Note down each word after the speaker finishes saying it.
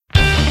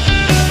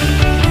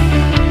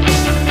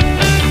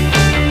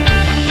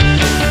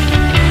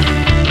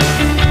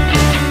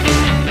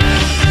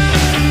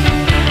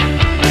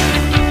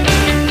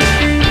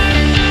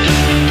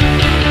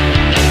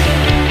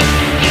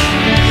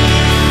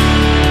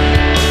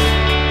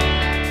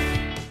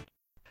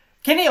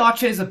Kenny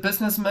Archer is a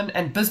businessman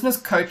and business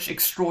coach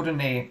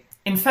extraordinaire.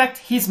 In fact,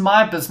 he's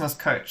my business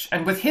coach,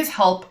 and with his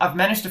help, I've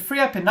managed to free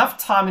up enough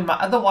time in my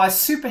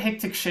otherwise super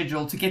hectic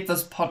schedule to get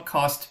this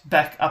podcast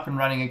back up and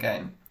running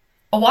again.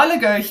 A while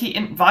ago, he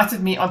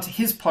invited me onto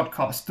his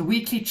podcast, The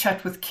Weekly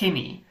Chat with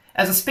Kenny,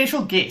 as a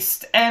special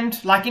guest,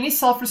 and like any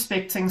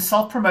self-respecting,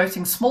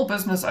 self-promoting small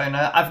business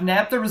owner, I've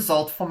nabbed the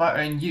result for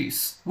my own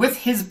use, with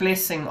his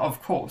blessing,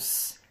 of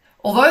course.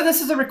 Although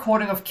this is a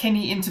recording of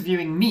Kenny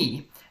interviewing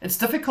me, it's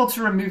difficult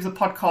to remove the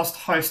podcast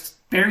host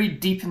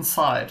buried deep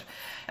inside.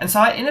 And so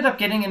I ended up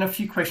getting in a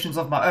few questions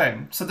of my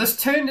own. So this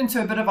turned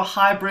into a bit of a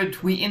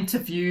hybrid, we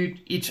interviewed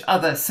each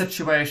other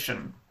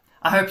situation.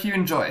 I hope you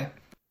enjoy.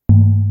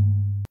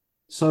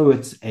 So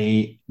it's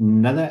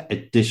another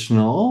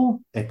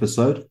additional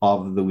episode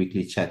of the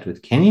Weekly Chat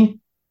with Kenny.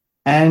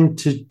 And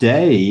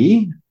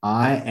today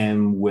I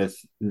am with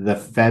the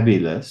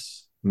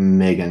fabulous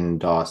Megan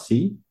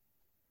Darcy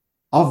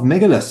of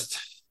Megalist.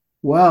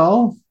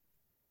 Well,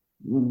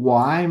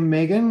 why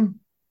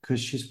Megan? Because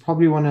she's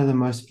probably one of the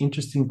most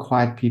interesting,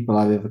 quiet people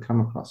I've ever come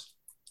across.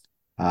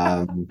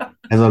 Has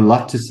a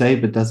lot to say,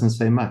 but doesn't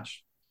say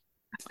much.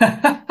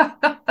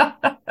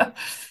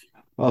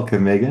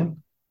 Welcome,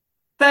 Megan.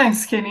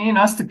 Thanks, Kenny.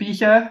 Nice to be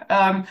here.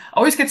 I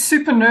always get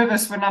super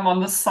nervous when I'm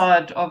on this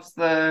side of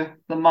the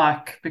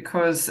mic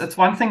because it's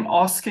one thing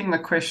asking the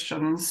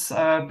questions,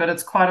 but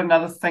it's quite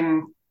another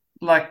thing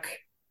like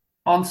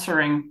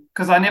answering,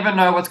 because I never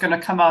know what's going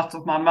to come out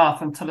of my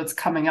mouth until it's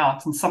coming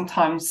out. And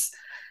sometimes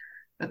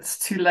it's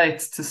too late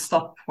to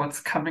stop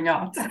what's coming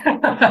out. That's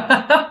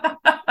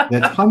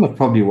kind of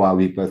probably why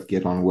we both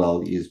get on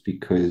well, is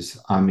because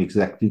I'm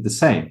exactly the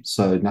same.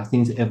 So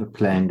nothing's ever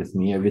planned with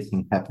me.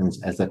 Everything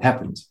happens as it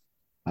happens.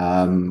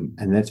 And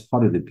that's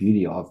part of the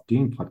beauty of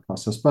doing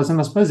podcasts, I suppose. And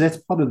I suppose that's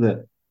part of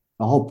the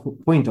whole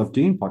point of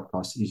doing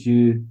podcasts is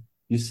you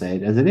say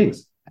it as it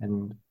is.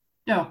 And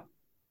yeah.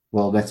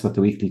 Well, that's what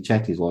the weekly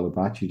chat is all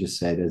about. You just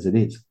say it as it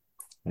is.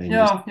 And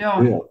yeah.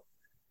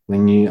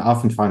 When you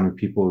often find when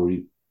people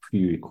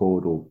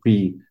pre-record or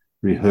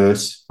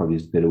pre-rehearse, probably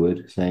is a better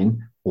word saying,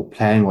 or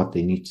plan what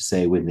they need to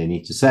say when they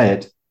need to say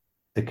it,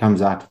 it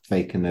comes out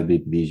fake and nobody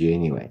believes you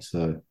anyway.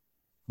 So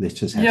let's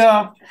just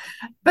have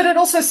but it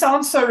also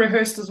sounds so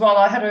rehearsed as well.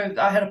 I had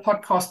a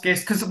podcast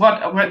guest, because the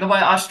way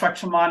I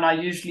structure mine, I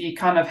usually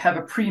kind of have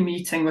a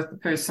pre-meeting with the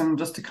person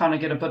just to kind of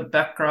get a bit of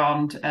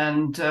background,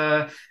 and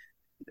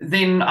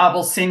then I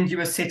will send you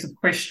a set of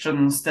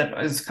questions that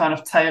is kind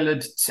of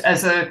tailored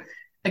as a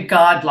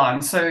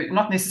guideline. So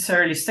not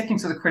necessarily sticking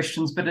to the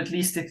questions, but at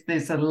least if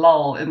there's a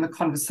lull in the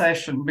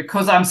conversation,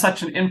 because I'm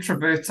such an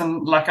introvert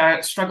and like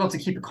I struggle to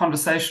keep a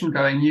conversation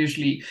going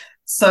usually.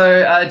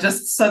 So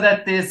just so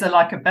that there's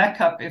a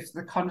backup if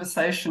the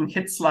conversation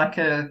hits like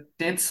a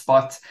dead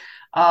spot.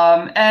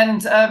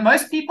 And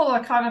most people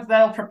are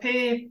they'll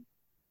prepare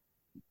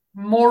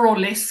more or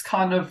less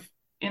kind of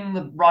in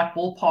the right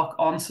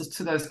ballpark answers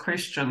to those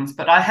questions.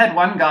 But I had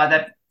one guy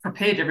that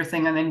prepared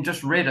everything and then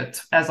just read it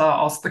as I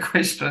asked the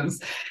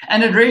questions.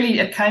 And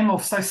it came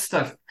off so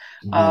stiff.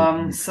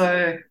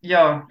 So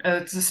yeah,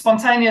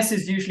 spontaneous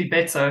is usually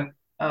better.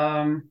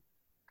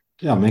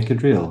 Make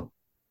it real.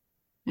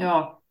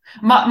 Yeah.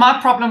 My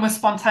problem with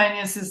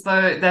spontaneous is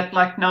though that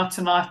like now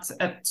tonight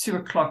at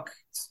 2:00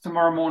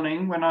 tomorrow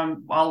morning when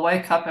I'll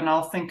wake up and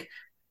I'll think,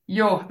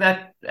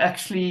 that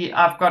actually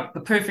I've got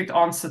the perfect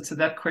answer to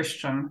that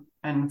question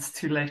and it's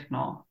too late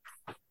now.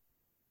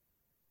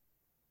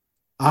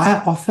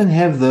 I often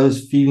have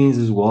those feelings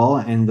as well,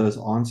 and those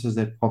answers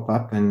that pop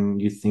up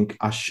and you think,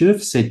 I should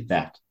have said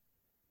that.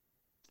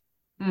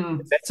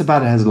 That's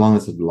about as long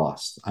as it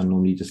lasts. I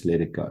normally just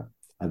let it go.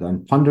 I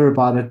don't ponder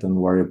about it, don't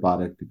worry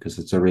about it, because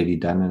it's already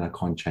done and I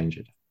can't change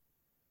it.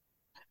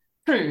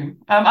 True.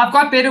 I've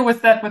got better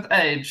with that with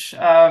age.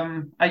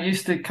 I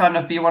used to kind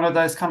of be one of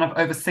those kind of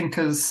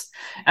overthinkers,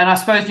 and I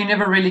suppose you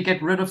never really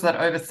get rid of that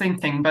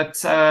overthinking, but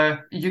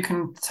you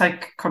can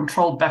take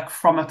control back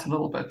from it a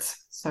little bit.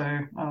 So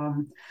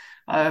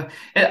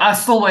I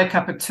still wake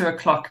up at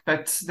 2:00,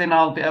 but then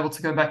I'll be able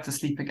to go back to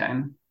sleep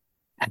again.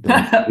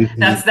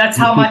 That's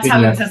how my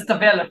talent has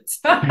developed.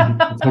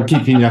 I'm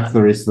keeping you up for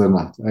the rest of the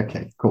night.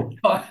 Okay, cool.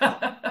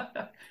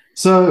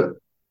 So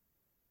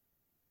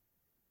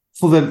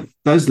for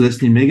those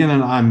listening, Megan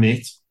and I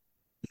met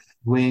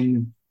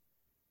when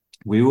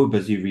we were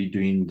busy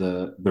redoing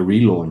the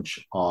relaunch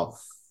of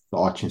the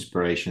Arch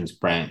Inspirations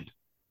brand.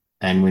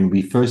 And when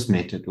we first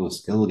met, it was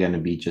still going to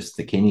be just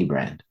the Kenny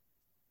brand.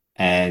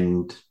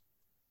 And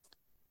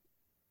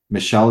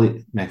Michelle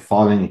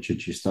McFarlane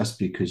introduced us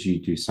because you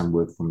do some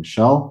work for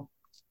Michelle.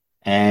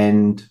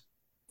 And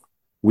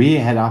we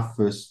had our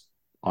first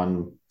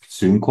on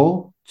Zoom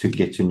call to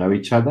get to know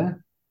each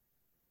other.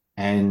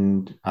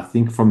 And I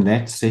think from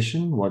that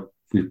session,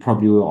 we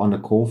probably were on a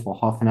call for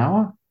half an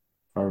hour,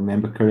 if I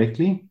remember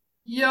correctly.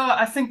 Yeah,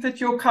 I think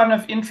that your kind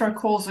of intro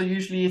calls are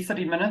usually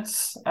 30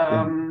 minutes.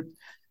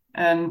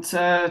 And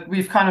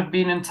we've kind of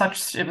been in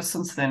touch ever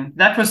since then.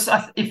 That was,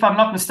 if I'm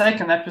not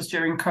mistaken, that was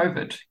during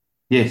COVID.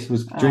 Yes, it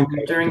was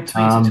during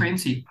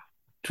 2020.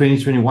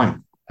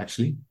 2021.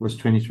 actually. It was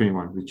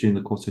 2021. It was during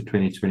the course of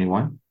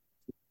 2021.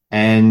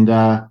 And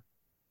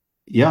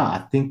yeah,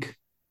 I think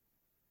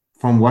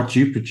from what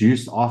you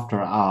produced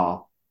after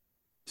our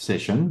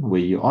session,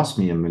 where you asked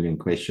me a million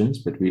questions,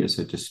 but we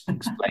also just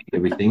explained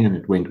everything and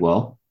it went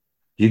well,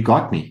 you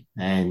got me.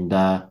 And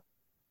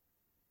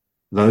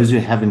those who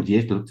haven't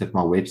yet looked at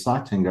my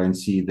website and go and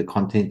see the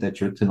content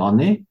that's written on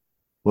there,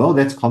 well,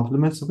 that's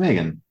compliments of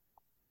Megan.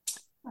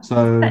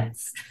 So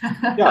Thanks.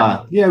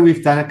 yeah,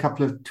 we've done a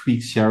couple of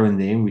tweaks here and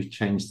there. We've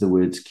changed the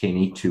words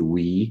Kenny to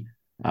we,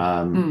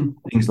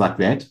 things like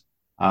that.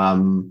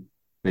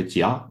 But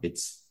yeah,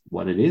 it's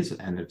what it is,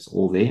 and it's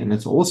all there, and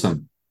it's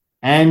awesome.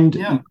 And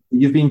Yeah.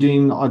 you've been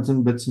doing odds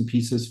and bits and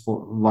pieces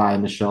for via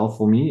Michelle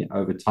for me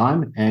over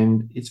time,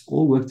 and it's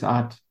all worked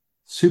out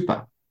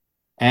super.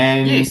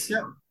 And Yes.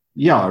 Yeah.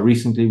 yeah,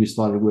 recently we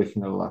started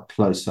working a lot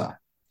closer.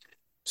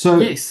 So,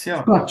 Yes.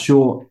 Yeah. not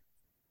sure.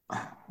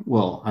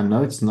 Well, I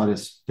know it's not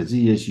as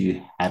busy as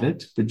you had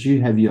it, but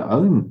you have your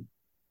own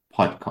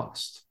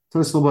podcast.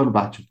 Tell us a little bit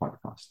about your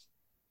podcast.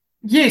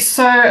 Yes,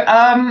 so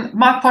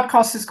my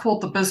podcast is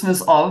called The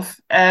Business of,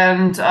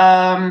 and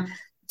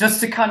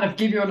just to kind of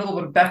give you a little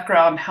bit of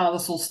background how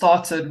this all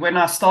started. When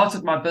I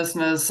started my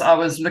business, I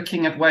was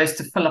looking at ways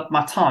to fill up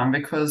my time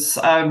because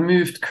I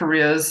moved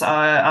careers.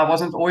 I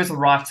wasn't always a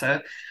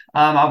writer.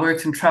 I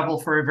worked in travel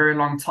for a very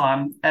long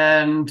time,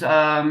 and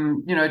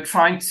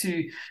trying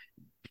to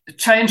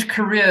change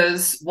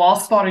careers while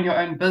starting your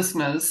own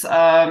business.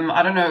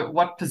 I don't know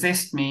what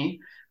possessed me,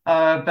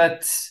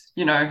 but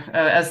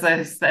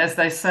as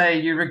they say,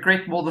 you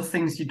regret more the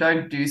things you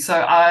don't do.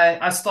 So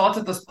I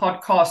started this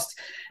podcast,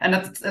 and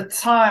at the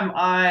time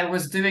I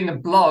was doing a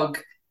blog,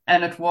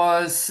 and it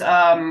was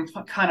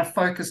kind of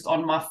focused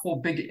on my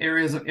four big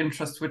areas of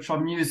interest, which are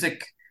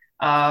music,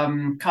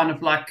 kind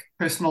of like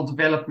personal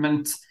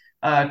development,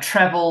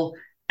 travel,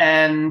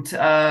 and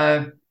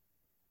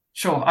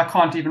sure, I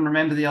can't even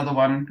remember the other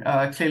one.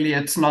 Clearly,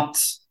 it's not.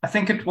 I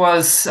think it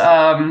was.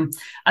 I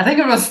think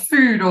it was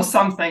food or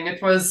something.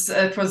 It was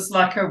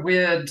like a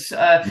weird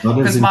Not as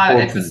because my it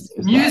important was as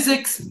that.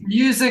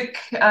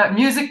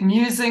 music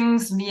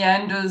musings,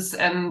 meanders,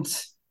 and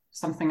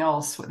something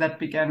else that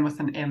began with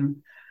an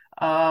M.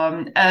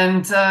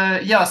 And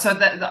yeah, so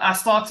that I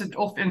started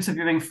off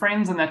interviewing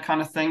friends and that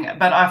kind of thing.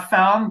 But I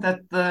found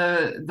that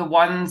the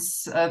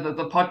ones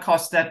the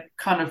podcasts that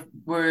kind of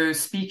were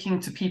speaking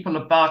to people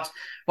about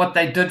what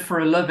they did for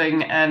a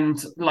living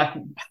and like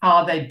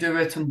how they do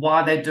it and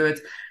why they do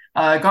it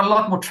got a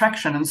lot more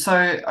traction. And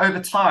so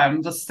over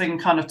time, this thing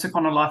kind of took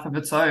on a life of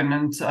its own.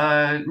 And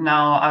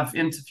now I've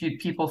interviewed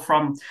people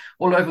from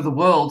all over the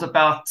world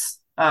about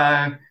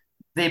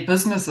their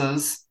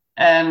businesses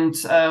and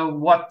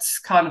what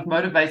kind of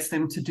motivates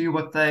them to do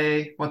what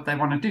they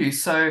want to do.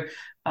 So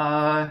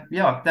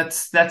yeah,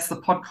 that's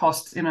the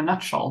podcast in a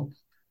nutshell.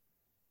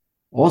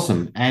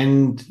 Awesome.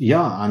 And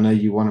yeah, I know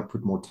you want to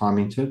put more time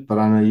into it, but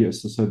I know you're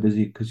also so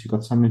busy because you've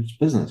got so much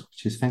business,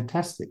 which is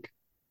fantastic.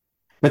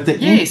 But the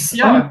Yes,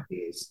 interesting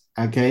yeah. is,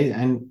 okay,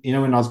 and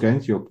when I was going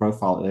through your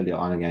profile earlier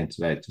on again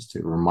today, just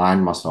to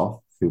remind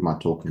myself who am I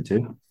talking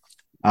to,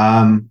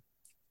 um,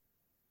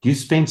 you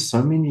spent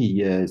so many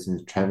years in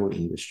the travel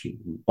industry.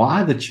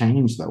 Why the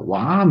change though?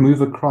 Why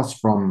move across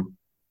from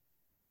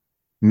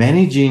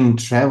managing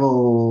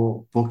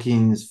travel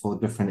bookings for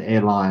different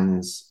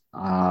airlines,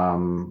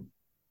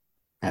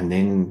 and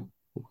then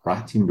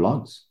writing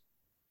blogs?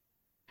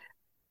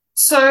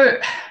 So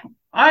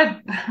I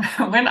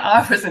when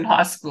I was in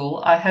high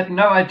school, I had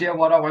no idea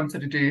what I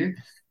wanted to do.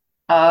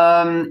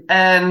 And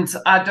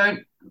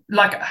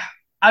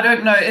I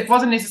don't know, it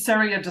wasn't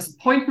necessarily a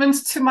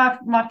disappointment to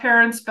my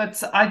parents,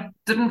 but I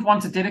didn't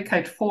want to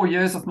dedicate 4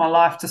 years of my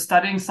life to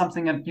studying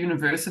something at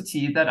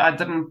university that I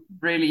didn't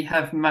really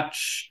have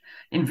much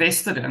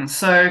invested in.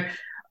 So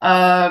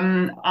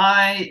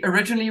I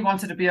originally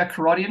wanted to be a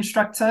karate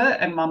instructor,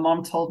 and my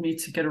mom told me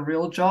to get a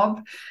real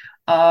job.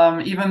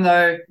 Even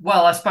though,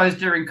 well, I suppose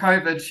during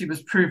COVID she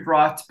was proved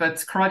right,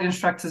 but karate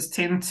instructors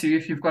tend to,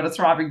 if you've got a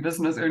thriving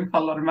business, earn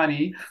quite a lot of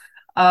money.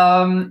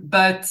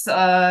 But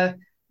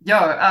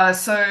yeah,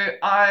 so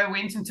I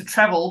went into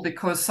travel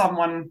because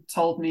someone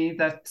told me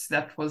that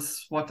that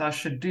was what I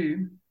should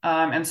do.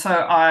 And so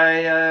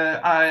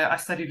I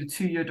studied a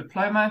 2-year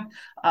diploma,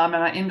 and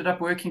I ended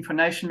up working for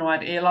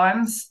Nationwide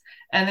Airlines.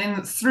 And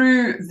then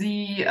through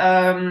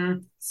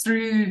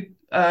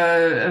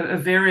a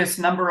various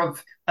number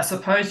of, I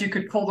suppose you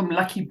could call them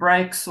lucky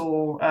breaks,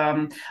 or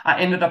I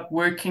ended up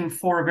working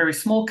for a very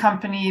small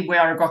company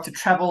where I got to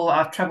travel.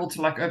 I traveled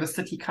to like over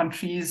 30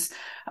 countries.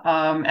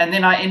 And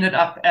then I ended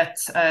up at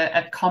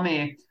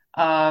Comair.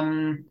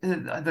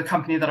 The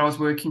company that I was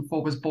working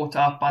for was bought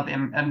out by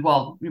them, and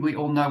well, we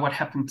all know what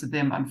happened to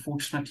them,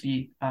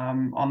 unfortunately,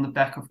 on the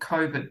back of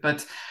COVID.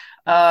 But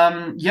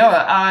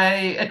yeah,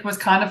 it was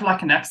kind of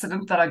like an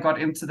accident that I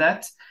got into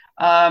that.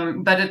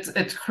 But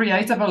it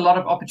created a lot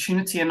of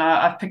opportunity, and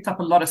I've picked up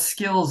a lot of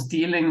skills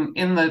dealing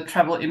in the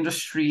travel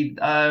industry,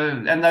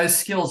 and those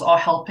skills are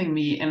helping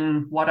me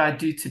in what I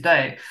do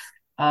today.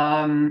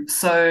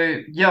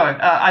 So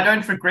yeah, I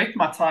don't regret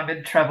my time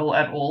in travel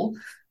at all.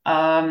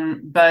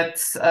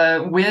 But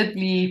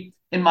weirdly,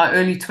 in my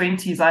early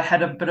 20s, I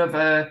had a bit of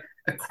a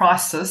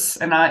crisis,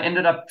 and I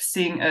ended up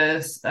seeing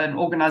an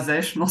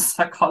organizational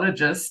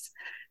psychologist.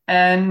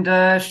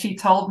 And she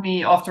told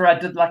me, after I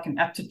did like an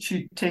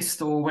aptitude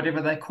test or whatever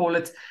they call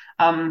it,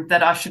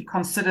 that I should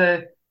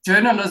consider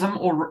journalism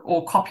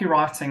or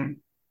copywriting.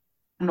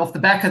 And off the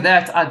back of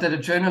that, I did a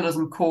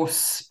journalism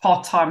course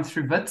part-time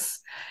through WITS.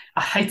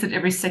 I hated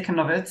every second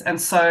of it. And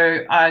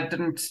so I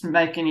didn't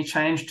make any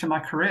change to my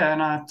career,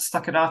 and I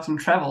stuck it out in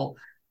travel.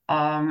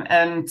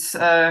 And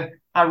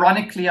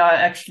ironically, I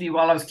actually,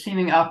 while I was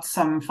cleaning out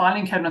some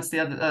filing cabinets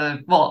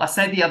I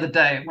say the other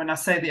day. When I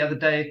say the other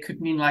day, it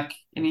could mean like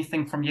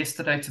anything from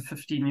yesterday to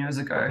 15 years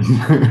ago.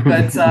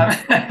 But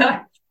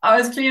I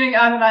was cleaning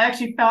out, and I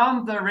actually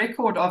found the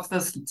record of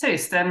this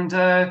test, and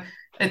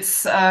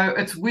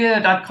it's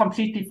weird. I'd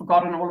completely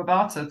forgotten all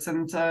about it,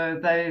 and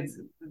the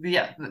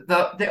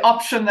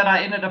option that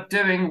I ended up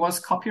doing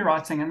was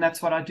copywriting, and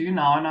that's what I do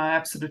now, and I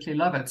absolutely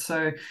love it.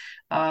 So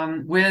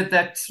weird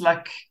that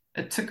like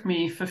it took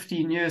me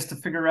 15 years to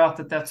figure out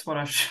that that's what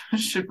I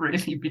should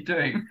really be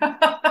doing.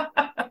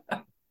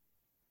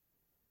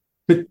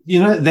 But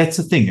you know, that's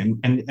the thing,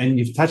 and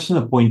you've touched on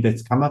a point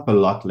that's come up a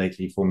lot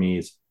lately for me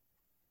is,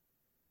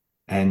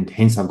 and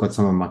hence I've got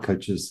some of my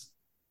coaches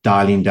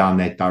dialing down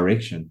that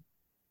direction.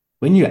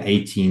 When you're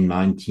 18,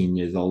 19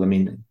 years old, I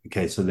mean,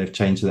 okay, so they've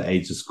changed the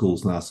age of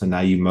schools now. So now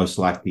you're most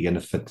likely going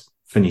to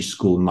finish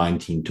school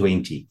 19,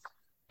 20.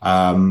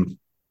 How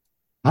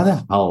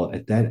the hell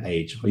at that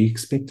age are you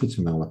expected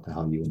to know what the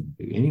hell you want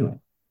to do anyway?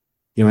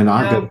 You know, and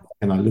I go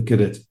and I look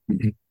at it.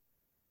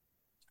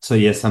 So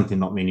yes, something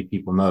not many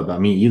people know about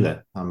me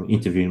either. I'm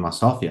interviewing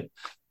myself here.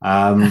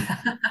 I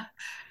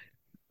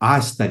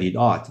studied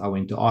art. I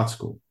went to art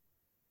school.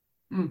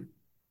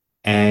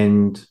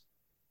 And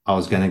I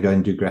was going to go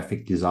and do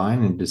graphic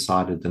design, and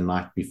decided the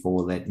night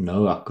before that,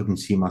 no, I couldn't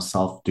see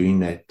myself doing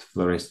that for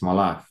the rest of my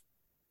life.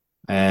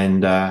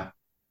 And I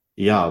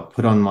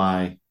put on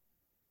my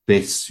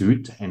best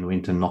suit and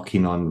went to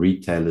knocking on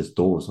retailers'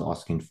 doors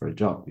asking for a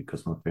job,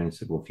 because my parents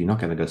said, well, if you're not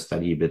going to go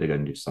study, you better go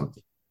and do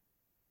something.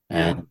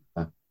 And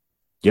got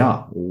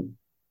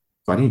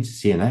into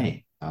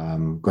CNA.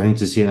 Got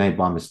into CNA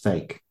by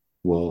mistake.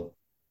 Well,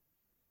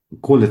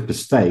 call it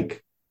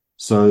mistake.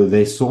 So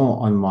they saw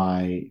on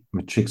my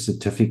matric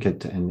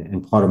certificate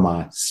and part of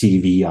my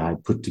CV I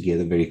put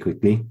together very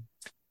quickly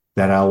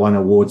that I won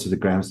awards at the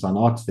Grahamstown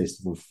Arts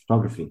Festival for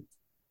photography.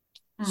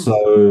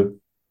 So,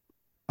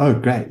 oh,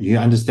 great. You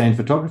understand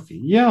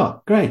photography? Yeah,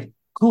 great.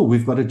 Cool.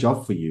 We've got a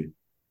job for you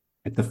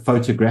at the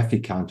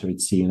photographic counter at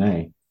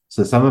CNA.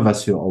 So some of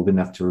us who are old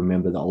enough to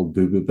remember the old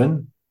boo-boo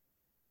bin.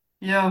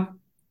 Yeah.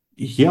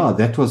 Yeah,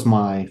 that was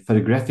my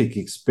photographic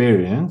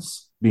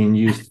experience being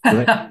used for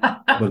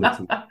that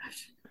ability.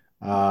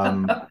 You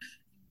know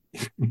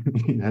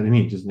what I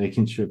mean? Just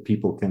making sure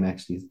people can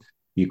actually,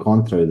 you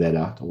can't throw that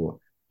out, or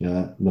you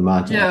know, the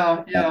amount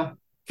of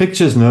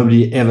pictures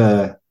nobody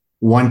ever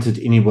wanted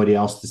anybody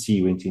else to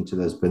see went into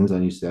those bins. I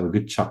used to have a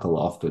good chuckle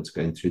afterwards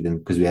going through them,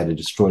 because we had to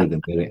destroy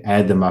them. We had to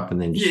add them up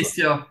and then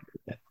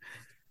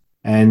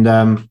and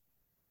and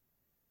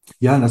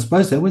I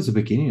suppose that was the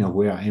beginning of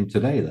where I am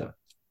today, though,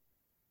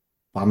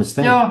 by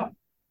mistake.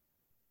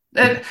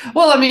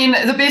 Well, I mean,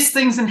 the best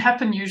things that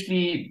happen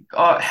usually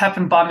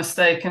happen by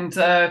mistake. And,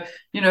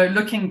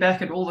 looking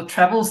back at all the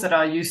travels that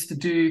I used to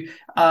do,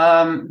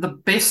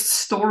 the best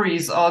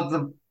stories are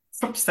the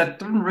trips that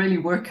didn't really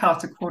work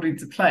out according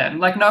to plan.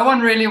 Like, no one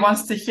really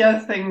wants to hear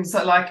things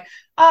like,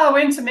 oh, I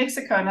went to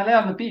Mexico and I lay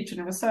on the beach and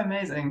it was so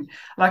amazing.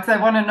 Like, they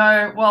want to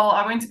know, well,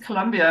 I went to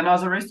Colombia and I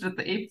was arrested at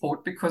the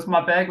airport because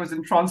my bag was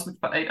in transit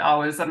for 8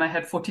 hours and I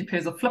had 40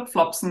 pairs of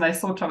flip-flops and they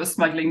thought I was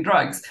smuggling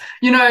drugs.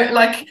 The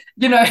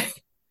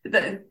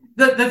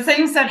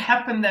things that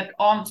happen that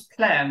aren't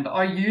planned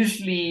are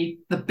usually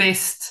the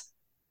best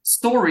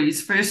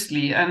stories,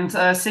 firstly. And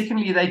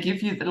secondly, they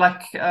give you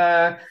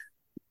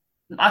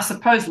I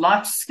suppose,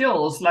 life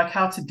skills, like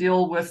how to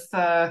deal with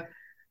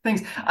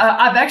things.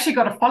 I've actually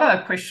got a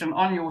follow-up question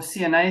on your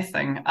CNA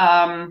thing.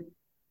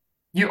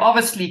 You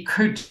obviously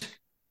could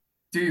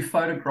do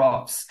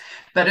photographs,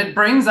 but it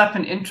brings up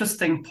an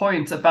interesting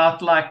point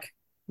about like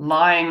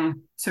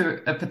lying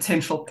to a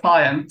potential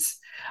client.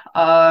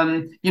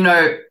 I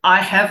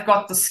have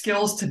got the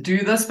skills to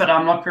do this, but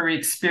I'm not very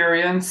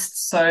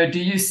experienced. So do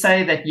you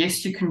say that,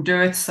 yes, you can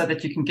do it so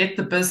that you can get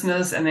the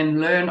business and then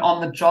learn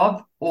on the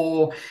job?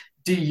 Or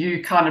do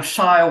you kind of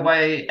shy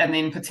away and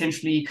then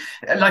potentially,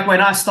 like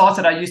when I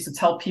started, I used to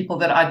tell people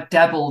that I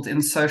dabbled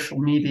in social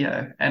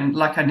media and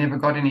like I never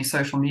got any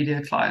social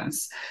media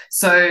clients.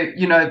 So,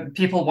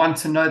 people want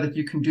to know that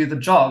you can do the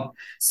job.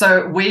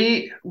 So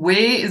where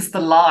is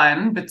the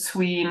line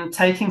between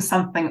taking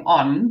something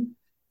on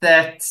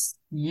that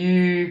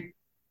you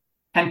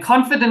can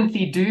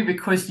confidently do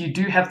because you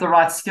do have the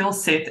right skill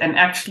set and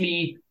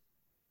actually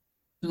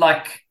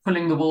like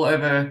pulling the wool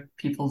over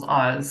people's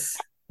eyes?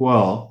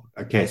 Well,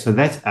 okay, so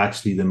that's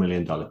actually the $1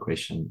 million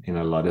question in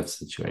a lot of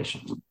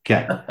situations.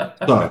 Okay,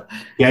 so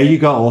you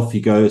go off,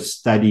 you go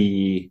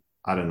study,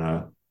 I don't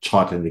know,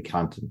 chartered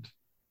accountant.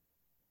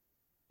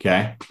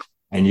 okay,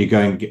 and you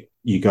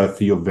go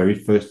for your very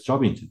first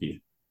job interview.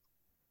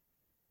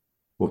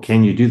 Well,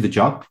 can you do the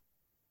job?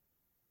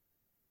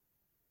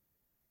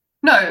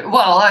 No,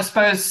 well, I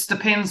suppose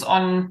depends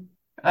on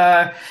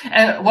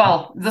and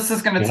well, this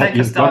is going to take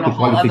us You've down got a the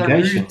whole other route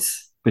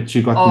qualifications, but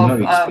you got no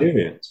of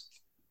experience.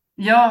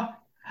 yeah.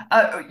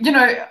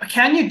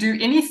 Can you do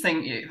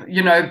anything,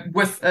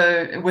 with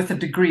a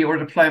degree or a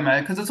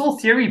diploma? Because it's all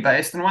theory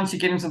based, and once you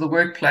get into the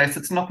workplace,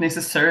 it's not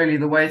necessarily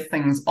the way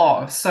things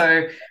are.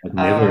 So, It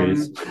never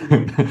is.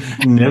 um,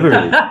 Never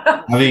is.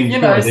 I mean,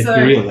 come on, let's be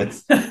so real.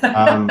 That's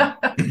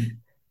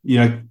you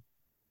know,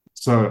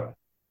 so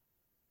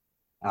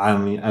I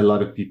mean, a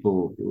lot of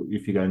people,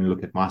 if you go and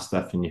look at my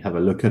stuff and you have a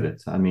look at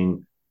it, I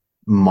mean,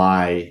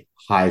 my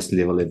highest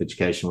level of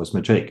education was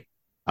matric.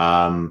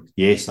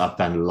 Yes, I've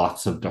done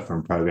lots of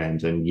different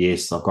programs, and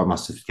yes, I've got my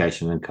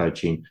certification in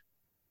coaching.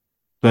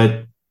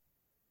 But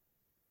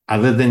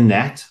other than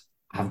that,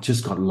 I've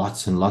just got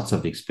lots and lots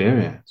of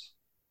experience.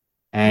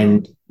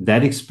 And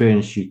that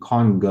experience you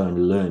can't go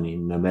and learn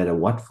in no matter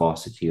what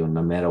varsity or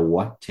no matter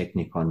what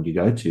technicon you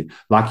go to.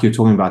 Like you're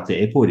talking about the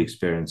airport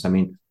experience. I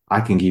mean, I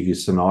can give you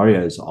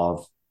scenarios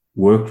of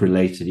work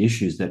related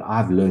issues that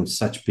I've learned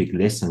such big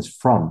lessons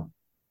from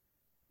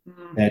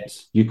that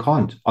you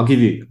can't. I'll give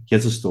you,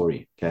 here's a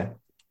story. Okay.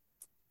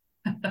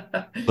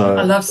 I So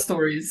love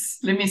stories.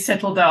 Let me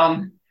settle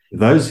down,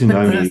 those who put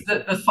know me,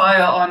 the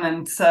fire on,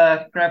 and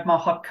grab my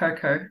hot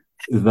cocoa.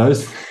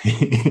 those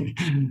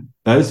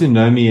those who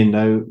know me and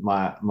know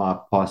my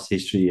past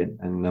history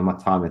and know my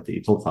time at the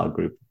Italtile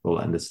group will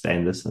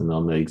understand this and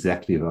they'll know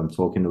exactly what I'm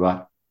talking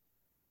about.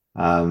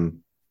 Um,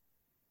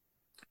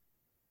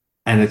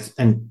 and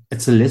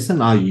it's a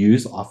lesson I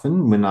use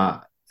often when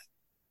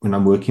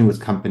I'm working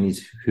with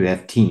companies who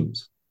have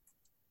teams.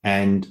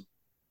 And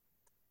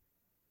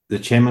the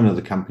chairman of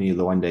the company,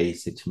 the one day he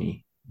said to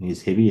me in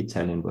his heavy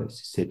Italian voice,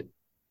 he said,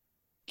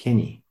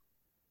 Kenny,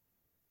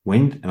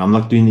 and I'm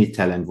not doing the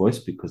Italian voice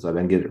because I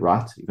don't get it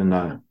right, even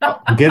though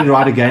I'll get it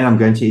right again. I'm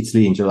going to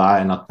Italy in July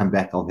and I'll come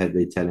back. I'll have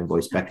the Italian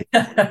voice back.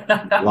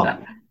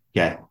 Long.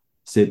 Yeah.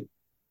 Said,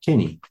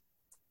 Kenny,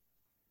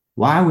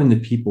 why when the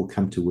people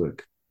come to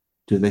work,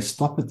 do they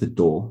stop at the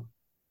door,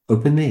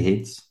 open their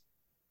heads,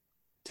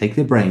 take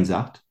their brains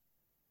out,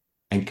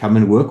 and come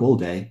and work all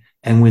day?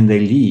 And when they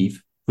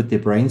leave, put their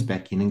brains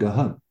back in and go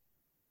home.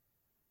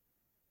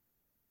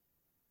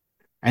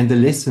 And the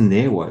lesson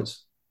there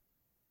was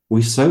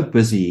we're so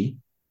busy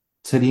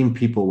telling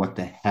people what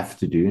they have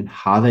to do and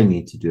how they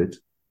need to do it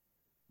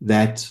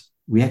that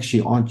we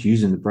actually aren't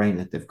using the brain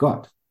that they've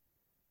got.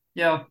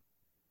 Yeah.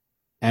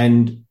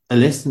 And the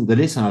lesson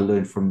I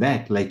learned from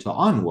that later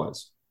on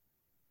was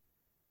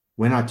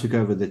when I took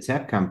over the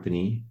tap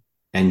company,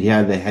 and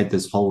yeah, they had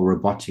this whole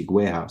robotic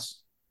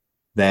warehouse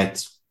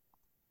that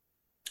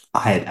I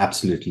had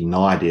absolutely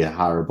no idea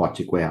how a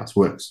robotic warehouse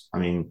works. I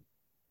mean,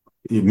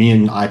 me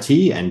and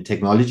IT and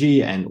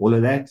technology and all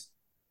of that,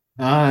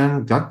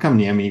 don't come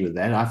near me with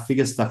that. I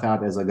figure stuff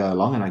out as I go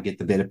along and I get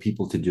the better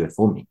people to do it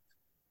for me.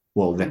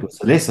 Well, that was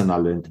the lesson I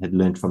had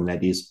learned from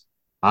that is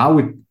I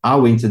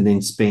went and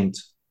then spent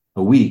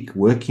a week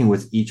working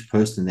with each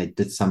person that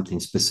did something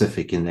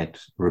specific in that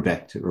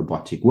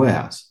robotic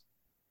warehouse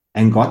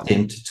and got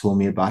them to tell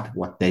me about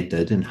what they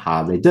did and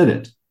how they did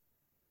it.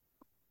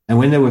 And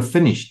when they were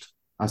finished,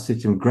 I said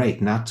to them,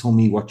 great, now tell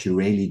me what you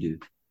really do.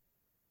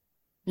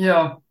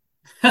 Yeah.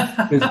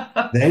 Because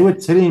they were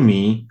telling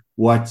me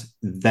what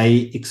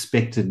they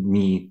expected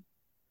me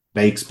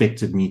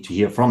to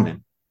hear from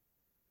them.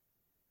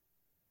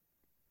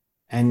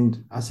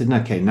 And I said,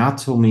 okay, now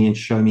tell me and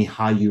show me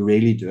how you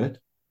really do it.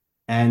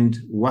 And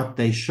what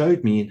they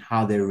showed me and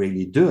how they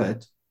really do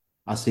it,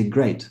 I said,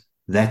 great,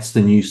 that's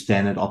the new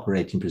standard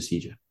operating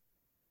procedure.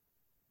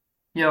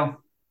 Yeah.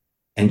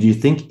 And do you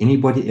think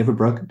anybody ever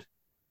broke it?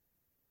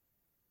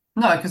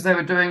 No, because they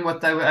were doing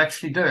what they were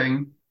actually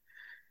doing.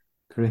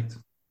 Correct.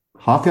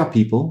 Half our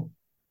people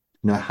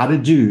know how to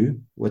do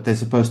what they're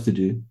supposed to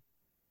do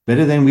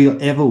better than we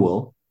ever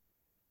will,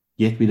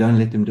 yet we don't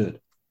let them do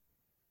it.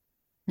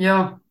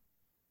 Yeah.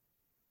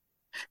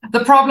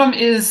 The problem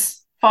is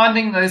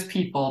finding those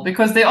people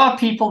because there are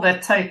people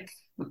that take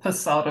the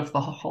piss out of the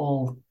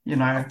whole,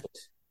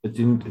 But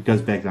then it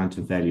goes back down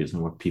to values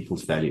and what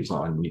people's values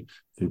are. And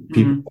if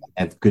people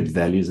have good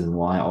values, and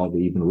why are they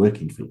even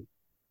working for you?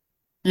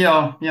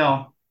 Yeah,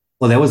 yeah.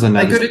 Well, that was They're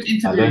another good at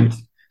thing I interviewing. learned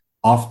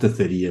after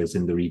 30 years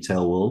in the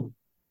retail world.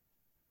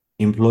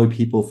 Employ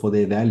people for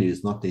their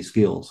values, not their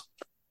skills.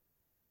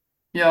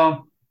 Yeah.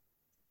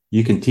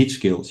 You can teach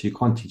skills, you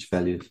can't teach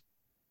values.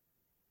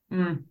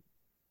 Mm.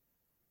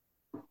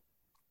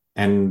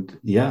 And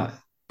yeah,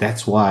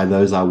 that's why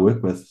those I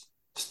work with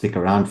stick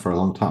around for a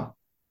long time.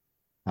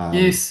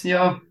 Yes,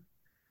 yeah.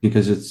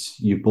 Because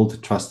you build a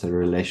trust, a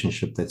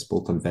relationship that's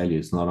built on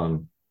values, not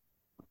on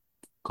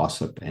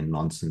gossip and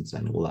nonsense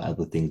and all the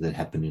other things that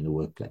happen in the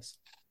workplace.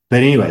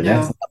 But anyway, that's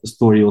Yeah. another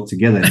story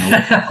altogether.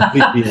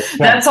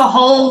 That's a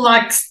whole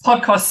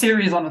podcast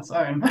series on its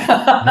own.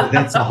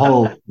 That's a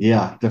whole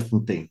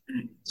different thing.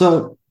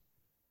 So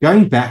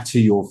going back to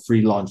your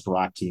freelance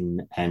writing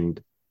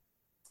and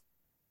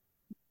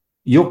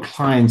your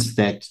clients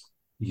that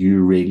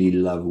you really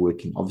love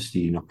working,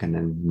 obviously you're not going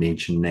to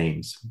mention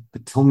names,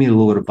 but tell me a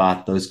little bit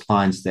about those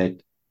clients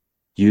that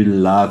you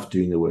love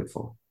doing the work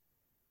for.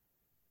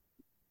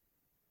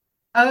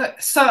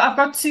 So I've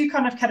got two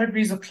kind of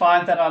categories of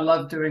client that I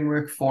love doing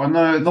work for.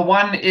 And the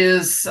one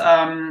is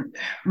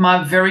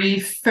my very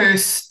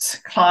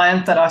first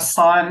client that I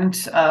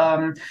signed.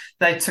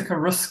 They took a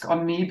risk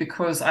on me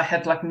because I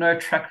had like no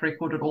track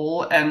record at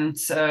all. And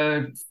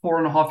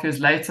 4.5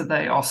 years later,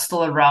 they are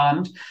still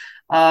around.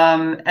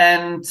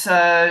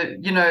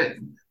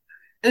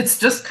 It's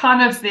just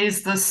kind of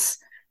there's this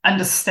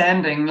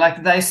understanding,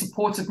 like they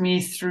supported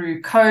me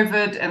through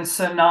COVID, and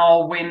so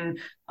now when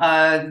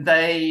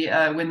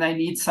they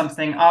need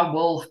something, I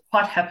will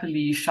quite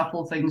happily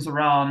shuffle things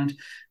around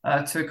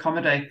to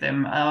accommodate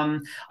them.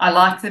 I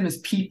like them as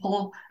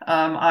people.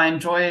 I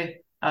enjoy.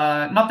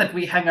 Not that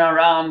we hang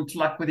around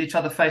like with each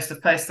other face to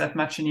face that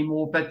much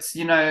anymore, but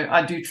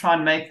I do try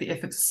and make the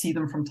effort to see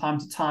them from time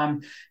to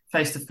time,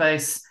 face to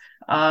face.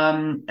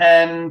 So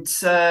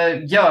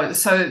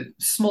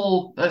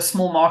small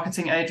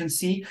marketing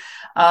agency.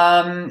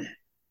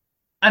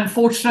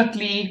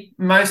 Unfortunately,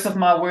 most of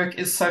my work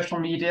is social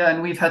media,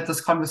 and we've had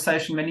this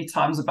conversation many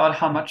times about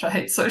how much I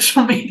hate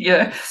social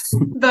media.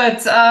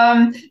 But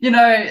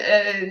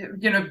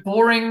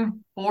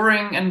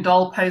boring and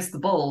dull pays the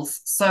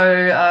bills.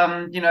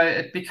 So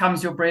it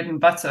becomes your bread and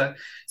butter.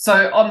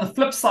 So on the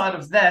flip side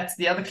of that,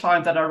 the other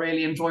client that I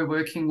really enjoy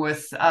working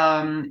with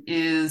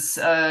is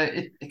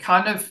it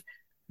kind of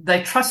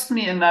they trust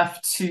me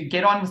enough to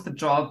get on with the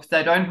job.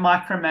 They don't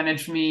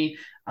micromanage me.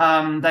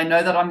 They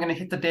know that I'm going to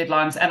hit the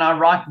deadlines, and I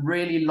write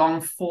really long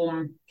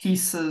form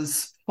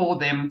pieces for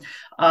them.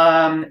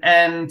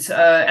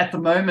 At the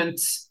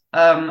moment,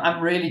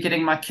 I'm really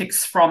getting my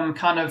kicks from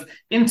kind of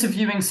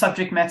interviewing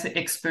subject matter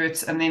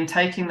experts and then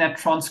taking that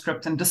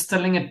transcript and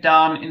distilling it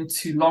down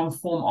into long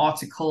form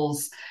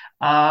articles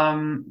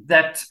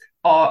that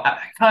are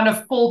kind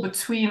of fall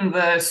between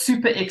the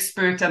super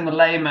expert and the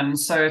layman.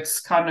 So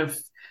it's kind of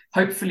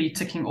hopefully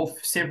ticking off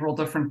several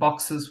different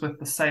boxes with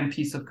the same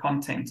piece of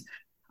content.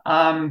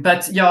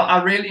 But yeah,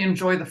 I really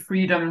enjoy the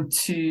freedom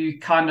to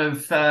kind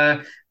of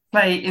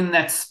play in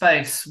that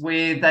space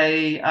where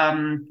they,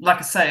 like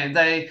I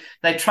say,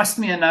 they trust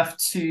me enough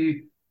to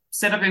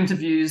set up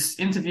interviews,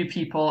 interview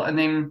people, and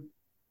then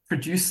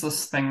produce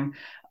this thing.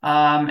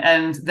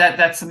 And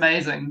that's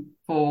amazing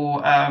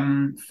for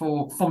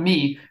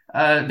me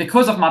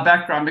because of my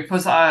background,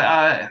 because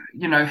I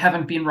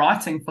haven't been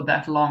writing for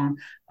that long.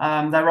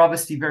 They're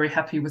obviously very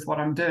happy with what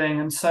I'm doing,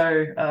 and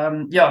so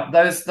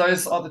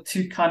those are the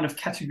two kind of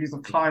categories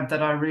of client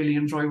that I really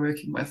enjoy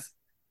working with.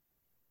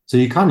 So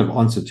you kind of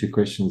answered two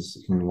questions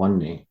in one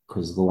there,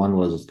 because the one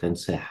was going to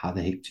say, how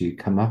the heck do you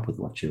come up with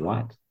what you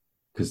write?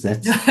 Because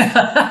that's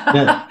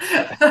yeah.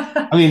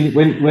 I mean,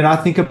 when I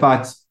think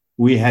about,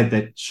 we had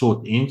that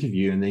short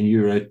interview and then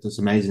you wrote this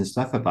amazing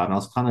stuff about it, and I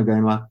was kind of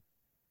going like,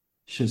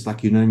 she's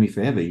like, you know me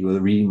forever. You were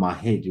reading my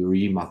head, you were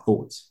reading my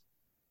thoughts.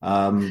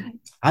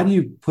 How do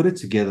you put it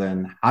together,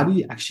 and how do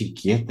you actually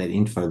get that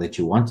info that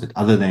you wanted,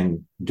 other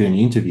than doing an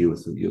interview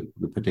with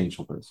the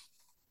potential person?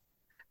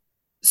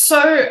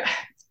 So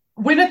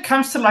when it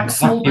comes to like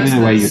small giving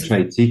away your business,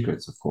 trade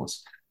secrets, of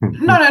course.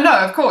 no,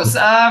 of course.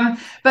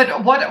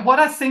 But what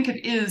I think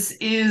it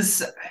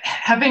is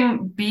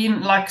having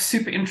been like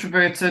super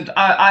introverted,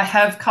 I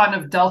have kind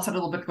of dealt a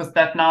little bit with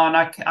that now, and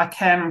I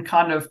can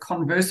kind of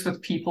converse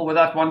with people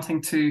without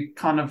wanting to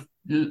kind of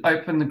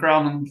open the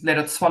ground and let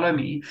it swallow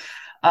me.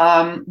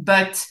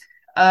 But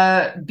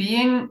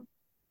being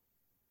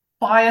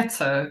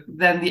quieter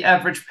than the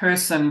average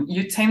person,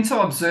 you tend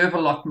to observe a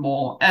lot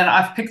more. And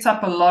I've picked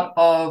up a lot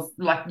of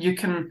like you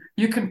can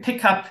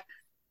pick up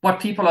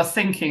what people are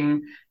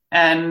thinking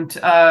and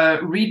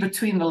read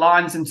between the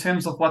lines in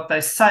terms of what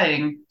they're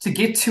saying to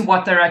get to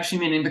what they're actually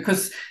meaning.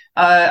 Because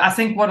I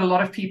think what a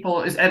lot of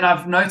people is, and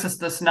I've noticed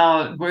this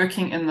now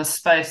working in this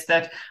space,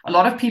 that a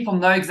lot of people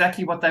know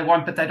exactly what they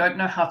want, but they don't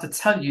know how to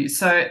tell you.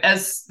 So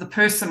as the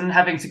person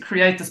having to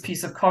create this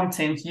piece of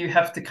content, you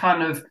have to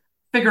kind of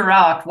figure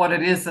out what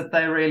it is that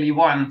they really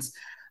want.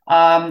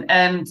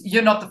 And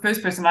you're not the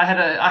first person. I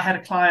had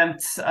a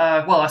client.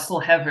 Well, I still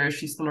have her.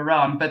 She's still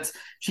around, but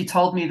she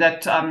told me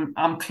that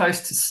I'm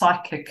close to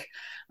psychic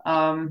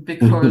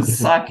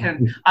because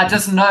I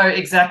just know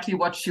exactly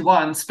what she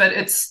wants. But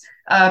it's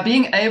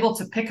being able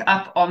to pick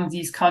up on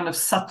these kind of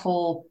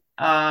subtle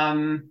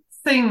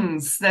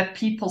things that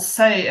people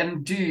say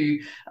and do,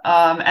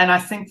 and I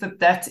think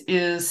that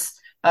is.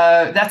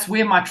 That's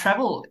where my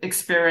travel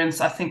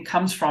experience, I think,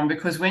 comes from,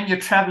 because when you're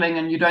traveling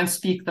and you don't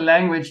speak the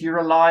language, you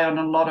rely on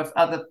a lot of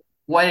other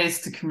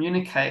ways to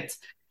communicate.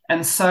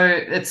 And so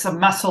it's a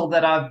muscle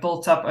that I've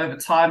built up over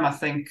time, I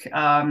think,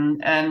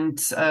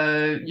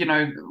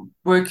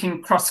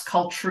 working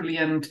cross-culturally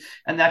and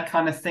that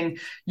kind of thing.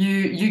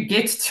 You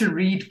get to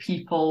read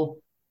people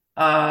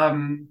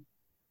quite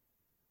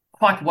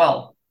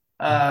well.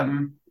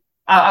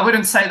 I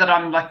wouldn't say that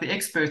I'm like the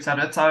expert at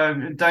it. I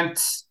don't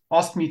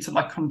ask me to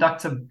like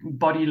conduct a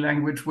body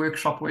language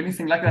workshop or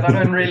anything like that. I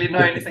don't really know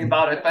anything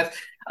about it, but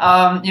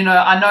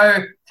I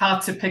know how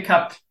to pick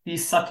up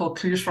these subtle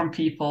clues from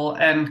people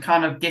and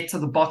kind of get to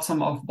the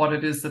bottom of what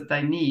it is that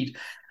they need.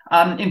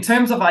 In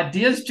terms of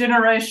ideas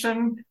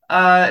generation,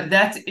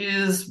 that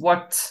is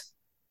what,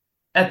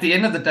 at the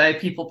end of the day,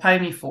 people pay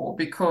me for,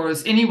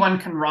 because anyone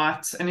can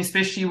write, and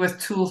especially with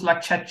tools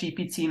like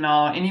ChatGPT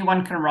now,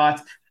 anyone can write.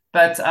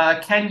 But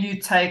can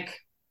you take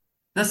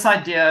this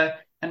idea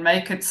and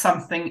make it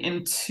something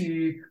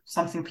into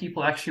something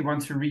people actually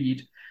want to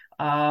read?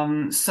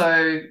 That's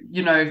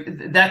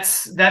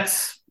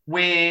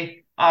where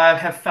I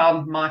have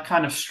found my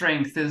kind of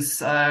strength,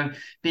 is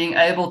being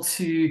able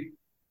to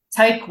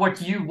take what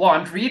you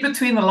want, read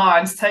between the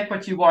lines, take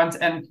what you want,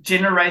 and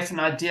generate an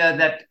idea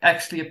that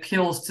actually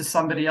appeals to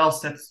somebody else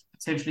that's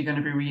potentially going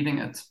to be reading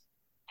it.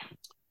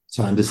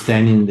 So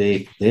understanding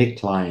their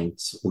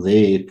clients or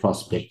their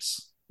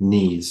prospects'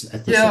 needs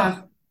at the same.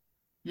 Yeah.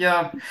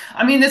 Yeah.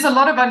 I mean, there's a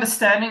lot of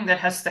understanding that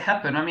has to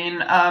happen. I mean,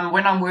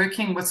 when I'm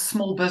working with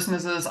small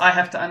businesses, I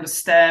have to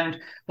understand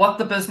what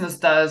the business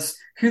does,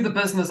 who the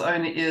business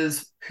owner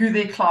is, who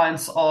their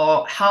clients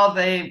are, how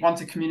they want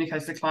to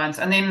communicate to clients.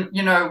 And then,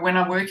 when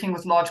I'm working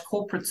with large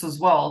corporates as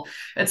well,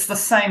 it's the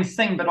same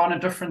thing, but on a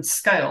different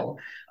scale.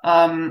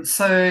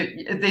 So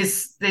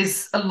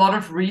there's a lot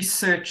of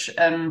research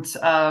and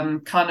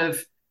kind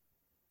of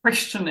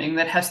questioning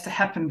that has to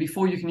happen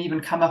before you can even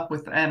come up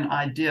with an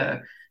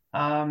idea.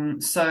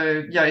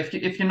 So yeah,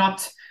 if you're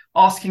not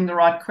asking the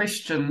right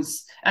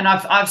questions, and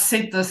I've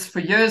said this for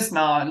years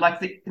now, like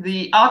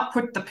the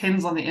output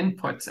depends on the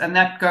input, and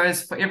that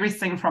goes for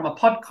everything from a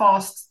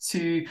podcast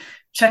to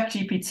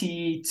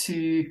ChatGPT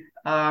to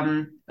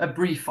a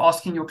brief,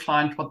 asking your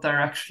client what they're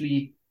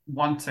actually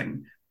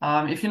wanting.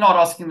 If you're not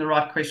asking the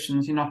right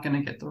questions, you're not going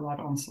to get the right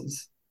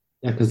answers.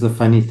 Yeah, because the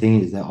funny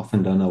thing is they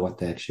often don't know what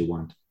they actually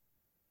want.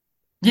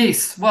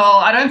 Yes, well,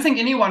 I don't think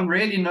anyone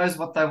really knows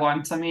what they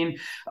want. I mean,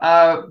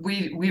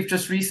 we've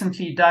just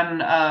recently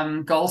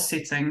done goal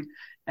setting,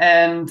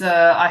 and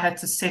I had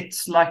to set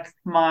like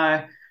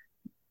my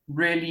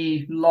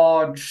really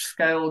large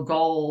scale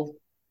goal.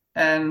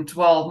 And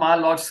well, my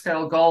large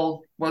scale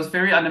goal was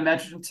very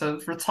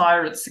unimaginative: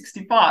 retire at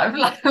 65.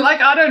 Like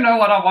I don't know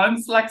what I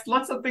want. Like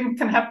lots of things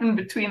can happen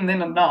between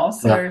then and now.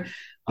 Yeah.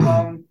 So,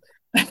 um,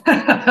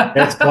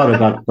 That's quite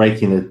about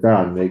breaking it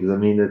down, because I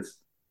mean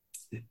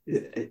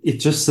it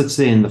just sits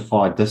there in the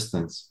far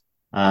distance.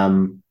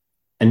 And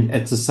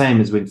it's the same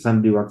as when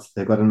somebody wants,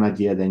 they've got an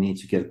idea, they need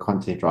to get a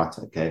content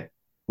writer. Okay.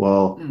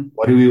 Well,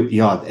 what do we,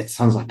 yeah, it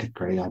sounds like a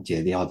great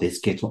idea. Yeah, let's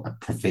get a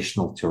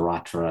professional to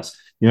write for us.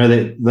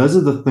 Those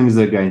are the things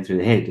that are going through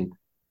the head. And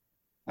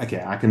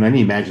okay, I can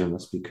only imagine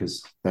this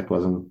because that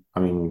wasn't,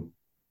 I mean,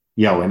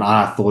 yeah, when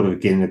I thought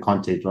of getting a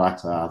content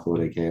writer, I thought,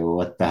 okay, well,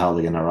 what the hell are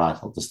they going to write?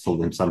 I'll just tell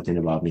them something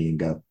about me and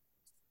go,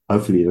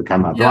 hopefully it'll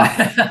come out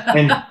right.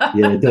 And yeah.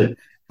 yeah, it did.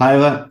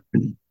 However,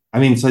 I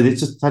mean, so let's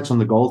just touch on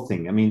the goal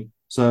thing. I mean,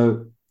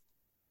 so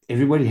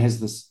everybody has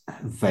this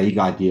vague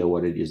idea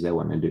what it is they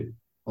want to do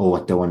or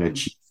what they want to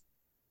achieve.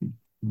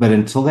 But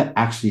until they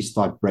actually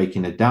start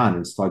breaking it down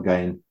and start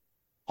going,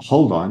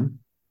 hold on,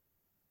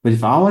 but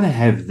if I want to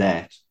have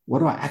that, what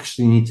do I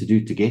actually need to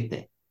do to get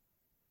there?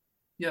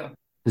 Yeah.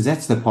 Because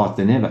that's the part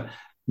they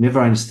never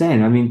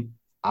understand. I mean,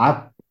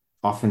 I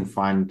often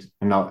find,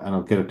 and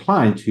I'll get a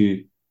client who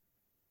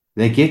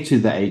they get to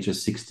the age of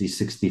 60,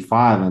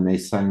 65, and they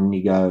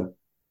suddenly go,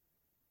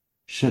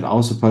 shit, I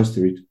was supposed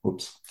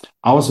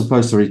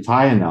to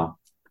retire now,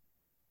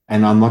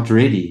 and I'm not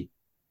ready.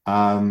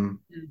 I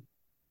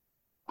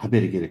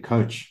better get a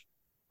coach,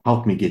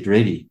 help me get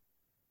ready.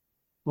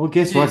 Well,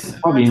 guess what? Yes. It's Oh,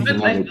 probably it's a into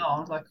bit late another,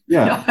 now. Like,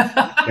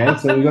 yeah. Okay,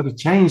 so we've yeah. got to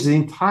change the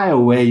entire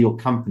way your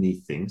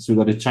company thinks. We've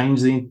got to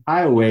change the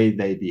entire way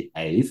they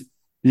behave,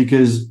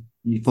 because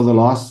for the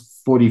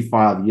last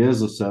 45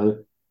 years or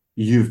so,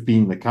 you've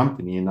been the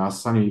company, and now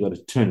suddenly you've got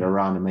to turn it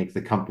around and make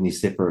the company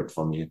separate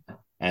from you.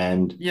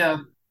 And Yeah.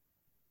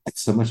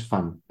 it's so much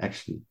fun,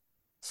 actually.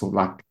 Sort of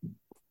like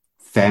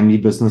family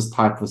business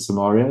type of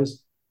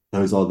scenarios.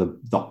 Those are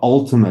the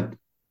ultimate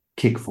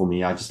kick for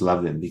me. I just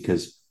love them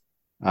because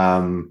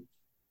um,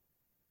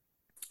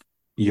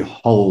 you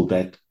hold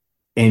that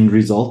end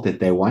result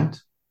that they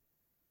want.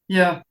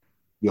 Yeah.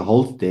 You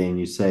hold it there and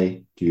you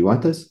say, do you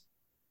want this?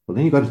 Well,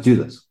 then you got to do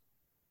this.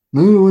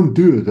 No, I won't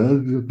do it.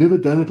 I've never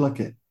done it like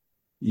that.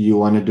 You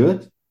want to do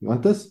it? You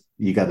want this?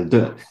 You got to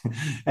do it.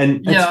 And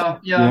it's, Yeah.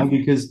 Yeah.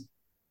 because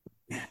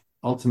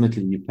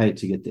ultimately you pay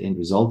to get the end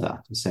result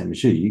out. The same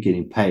as you, you're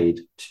getting paid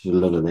to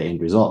deliver the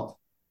end result.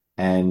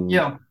 And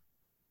Yeah.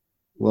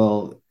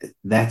 well,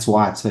 that's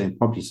why it's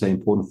probably so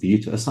important for you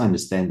to also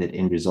understand that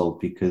end result,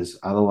 because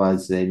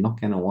otherwise they're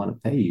not going to want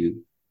to pay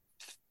you.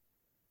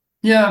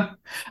 Yeah.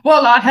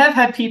 Well, I have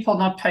had people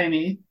not pay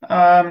me.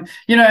 And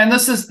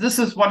this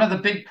is one of the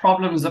big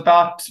problems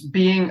about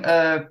being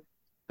a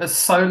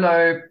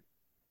solo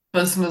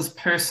business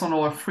person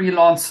or a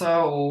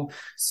freelancer or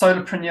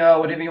solopreneur,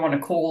 whatever you want to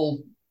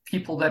call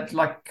people that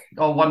like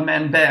are one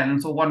man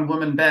bands or one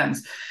woman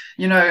bands.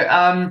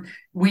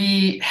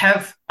 we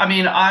have, I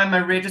mean, I'm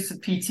a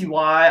registered PTY.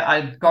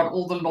 I've got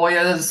all the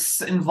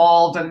lawyers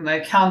involved and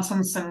the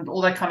accountants and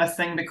all that kind of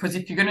thing, because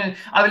if you're going to,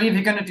 I believe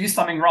you're going to do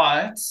something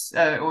right,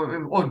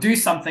 or do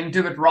something,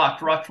 do it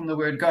right from the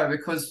word go,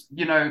 because,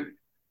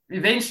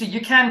 eventually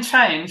you can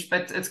change,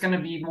 but it's going to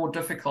be more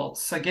difficult.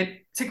 So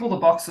tick all the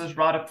boxes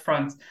right up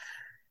front.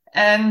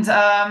 And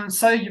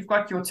so you've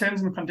got your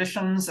terms and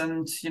conditions,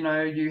 and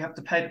you have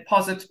to pay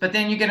deposit, but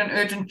then you get an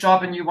urgent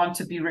job and you want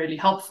to be really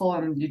helpful,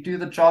 and you do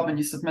the job and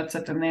you submit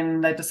it, and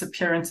then they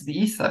disappear into the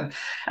ether.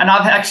 And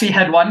I've actually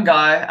had one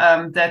guy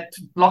that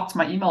blocked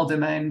my email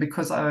domain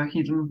because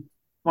he didn't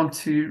want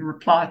to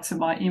reply to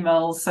my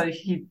emails, so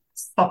he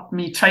stopped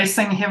me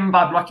chasing him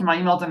by blocking my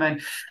email domain.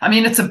 I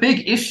mean, it's a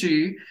big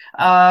issue,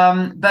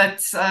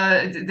 but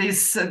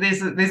there's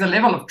a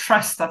level of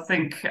trust, I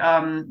think,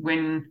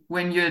 when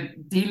you're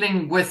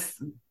dealing with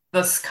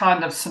this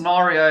kind of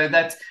scenario,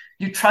 that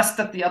you trust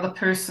that the other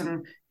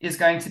person is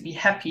going to be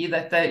happy,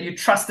 that you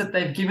trust that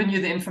they've given you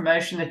the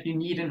information that you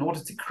need in order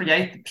to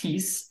create the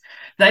piece.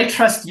 They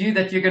trust you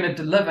that you're going to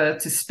deliver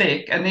to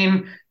spec, and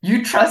then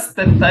you trust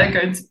that they're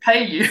going to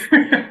pay you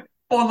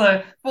for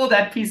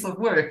that piece of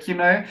work. You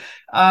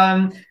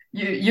can't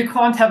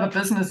have a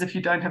business if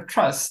you don't have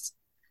trust.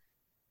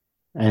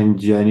 And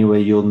the only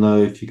way you'll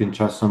know if you can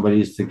trust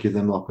somebody is to give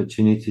them the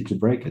opportunity to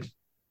break it.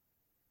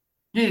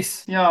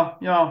 Yes, yeah.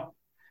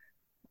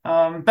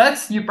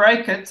 But you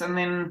break it, and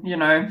then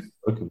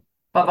Okay.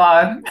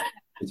 Bye-bye.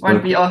 I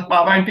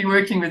won't be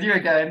working with you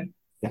again.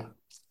 Yeah.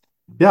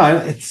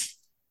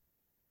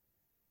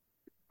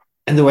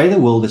 And the way the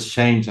world has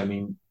changed. I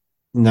mean,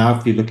 now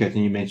if you look at,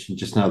 and you mentioned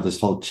just now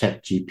this whole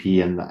chat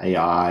GP and the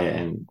AI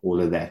and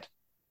all of that,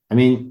 I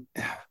mean,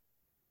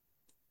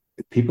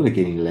 people are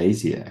getting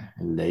lazier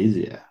and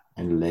lazier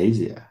and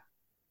lazier.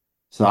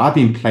 So I've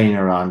been playing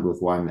around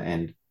with one,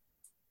 and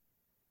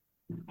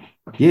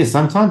yeah,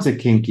 sometimes it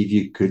can give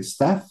you good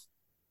stuff,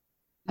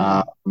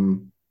 but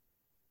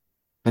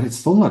it's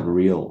still not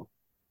real.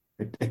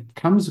 It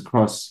comes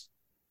across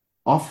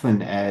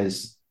often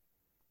as,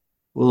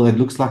 well, it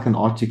looks like an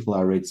article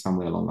I read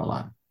somewhere along the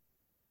line.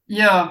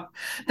 Yeah,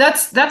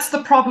 that's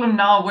the problem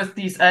now with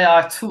these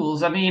AI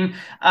tools. I mean,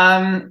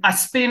 I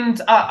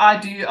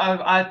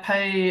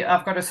pay.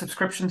 I've got a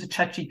subscription to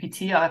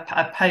ChatGPT.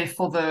 I pay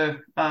for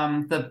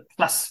the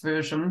plus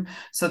version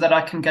so that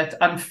I can get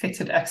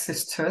unfettered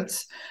access to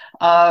it.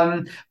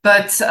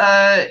 But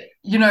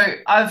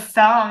I've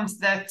found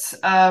that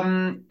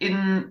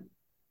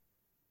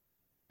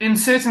in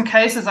certain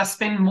cases, I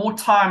spend more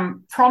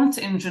time prompt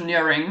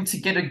engineering to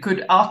get a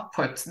good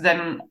output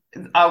than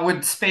I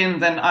would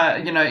spend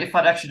if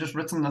I'd actually just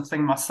written the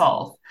thing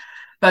myself.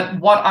 But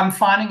what I'm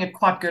finding it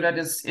quite good at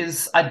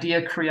is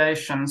idea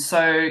creation.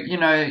 So,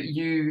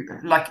 you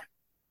like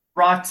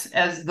write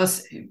as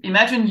this.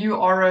 Imagine you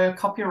are a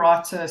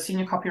copywriter, a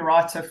senior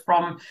copywriter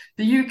from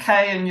the UK,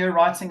 and you're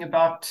writing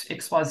about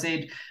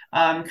XYZ.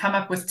 Come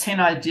up with 10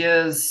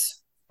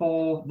 ideas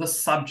for the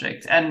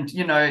subject, and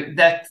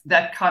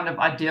that kind of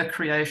idea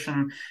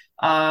creation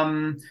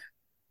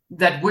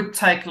that would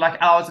take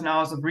like hours and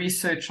hours of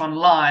research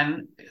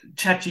online.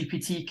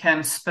 ChatGPT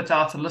can spit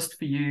out a list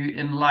for you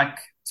in like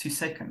 2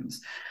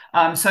 seconds.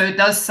 So it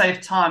does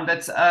save time,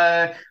 but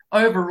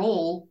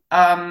overall,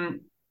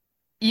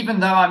 even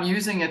though I'm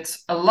using it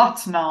a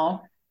lot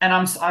now, and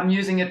I'm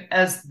using it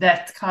as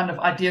that kind of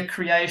idea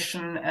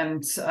creation,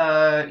 and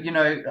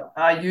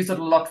I use it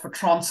a lot for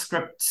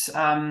transcript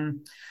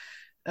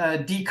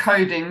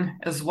decoding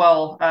as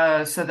well,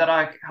 so that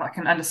I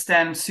can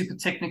understand super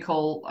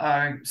technical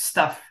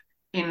stuff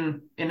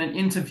in an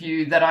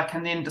interview that I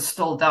can then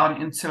distill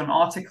down into an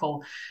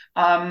article.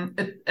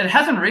 It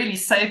hasn't really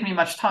saved me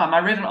much time. I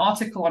read an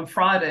article on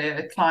Friday.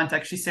 A client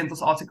actually sent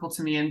this article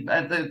to me, and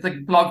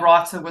the blog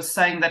writer was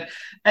saying that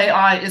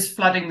AI is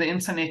flooding the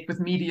internet with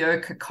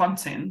mediocre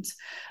content,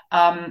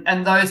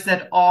 and those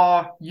that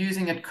are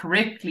using it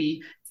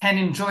correctly can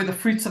enjoy the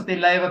fruits of their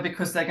labor,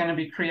 because they're going to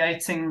be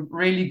creating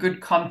really good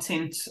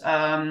content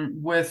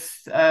and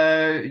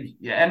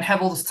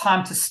have all this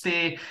time to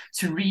spare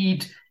to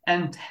read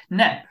and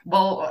nap.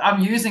 Well,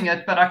 I'm using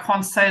it, but I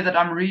can't say that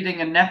I'm reading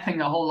and napping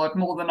a whole lot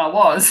more than I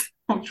was,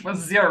 which was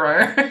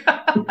 0.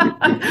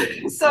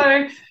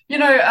 So,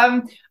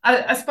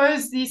 I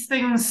suppose these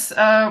things,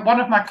 one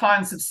of my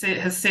clients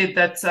has said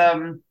that,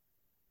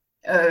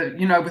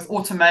 with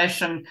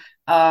automation,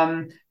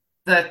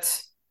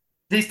 that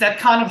there's that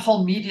kind of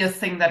whole media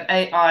thing that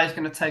AI is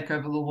going to take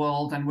over the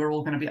world and we're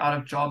all going to be out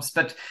of jobs.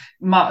 But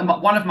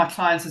one of my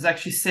clients has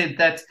actually said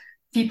that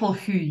people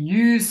who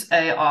use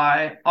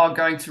AI are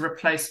going to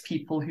replace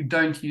people who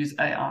don't use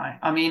AI.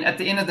 I mean, at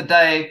the end of the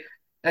day,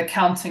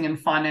 accounting and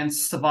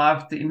finance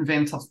survived the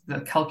invent of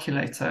the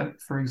calculator,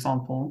 for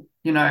example.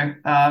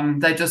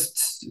 They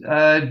just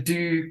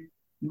do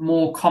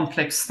more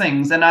complex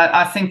things. And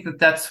I think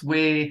that's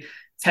where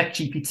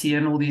ChatGPT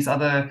and all these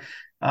other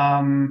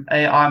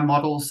AI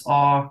models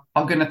are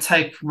going to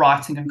take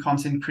writing and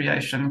content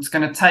creation. It's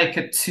going to take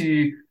it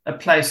to a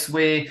place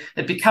where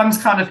it becomes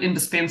kind of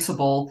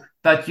indispensable,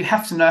 but you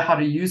have to know how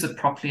to use it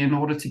properly in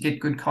order to get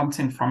good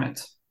content from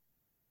it.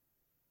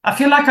 I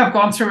feel like I've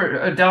gone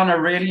through down a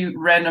really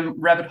random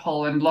rabbit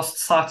hole and lost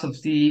sight of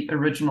the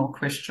original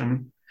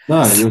question.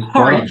 No, you're spot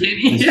Sorry, on.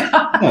 Kenny.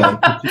 No,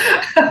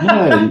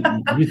 no,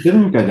 you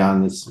didn't go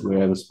down this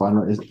wherever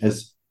spinal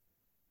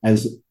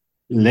as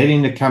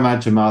letting it come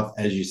out your mouth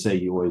as you say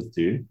you always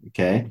do.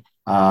 Okay,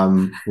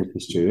 which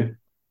is true.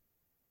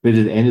 But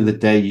at the end of the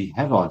day, you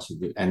have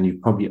answered it, and you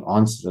probably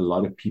answered a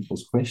lot of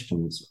people's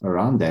questions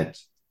around that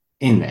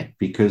in that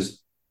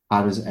because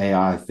how does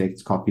AI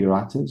affect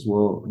copywriters?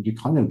 Well, you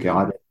kind of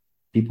guide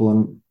people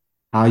on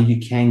how you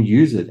can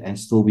use it and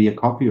still be a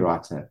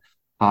copywriter.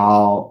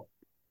 How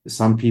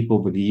some people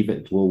believe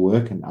it will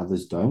work and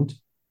others don't.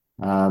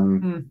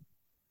 Um, Hmm.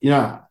 you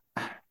know,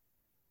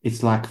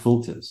 it's like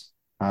filters.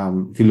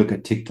 If you look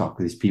at TikTok,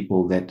 there's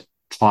people that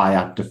try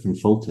out different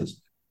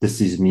filters.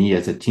 This is me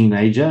as a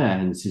teenager,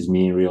 and this is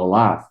me in real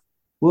life.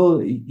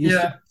 Well, you're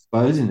still Yeah.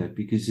 exposing it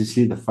because you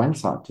see the fun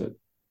side to it.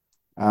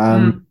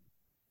 Um, Hmm.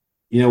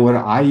 you know what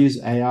I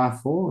use AI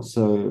for?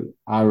 So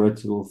I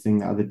wrote a little thing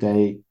the other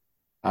day.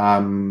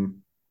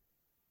 Um,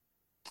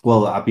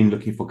 well, I've been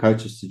looking for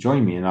coaches to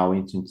join me, and I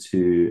went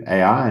into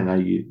AI, and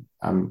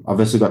I've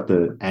also got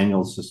the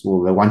annual,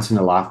 well, the once in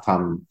a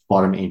lifetime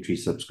bottom entry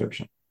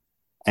subscription,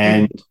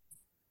 and Hmm.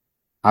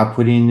 I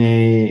put in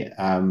a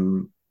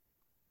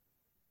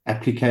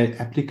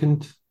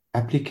applicant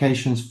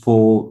applications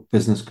for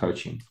business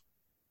coaching,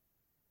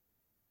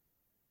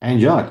 and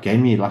yeah, it gave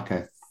me like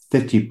a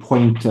 30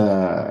 point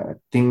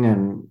thing,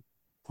 and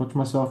thought to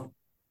myself,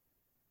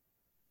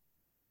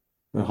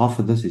 well, half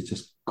of this is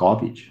just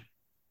garbage.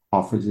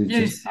 Half of it is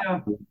just Yes.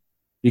 Yeah.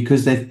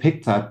 because they've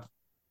picked up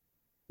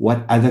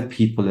what other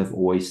people have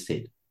always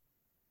said.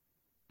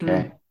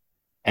 Okay, Hmm.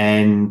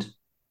 and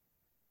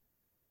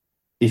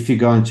if you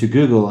go into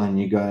Google and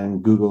you go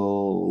and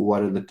Google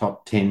what are the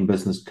top 10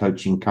 business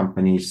coaching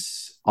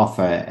companies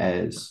offer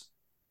as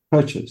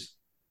coaches,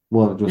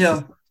 well, it was the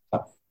Yeah.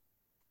 stuff.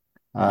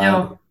 Um,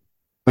 Yeah.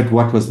 but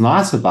what was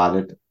nice about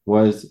it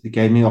was it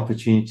gave me the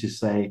opportunity to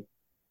say,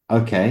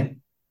 okay,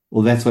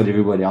 well, that's what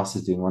everybody else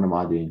is doing. What am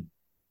I doing?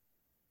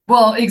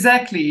 Well,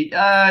 exactly.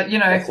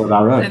 That's what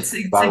I wrote It's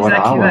about what I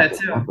exactly that.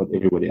 wanted, Yeah. not what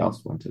everybody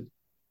else wanted.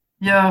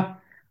 Yeah.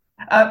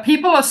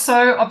 People are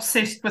so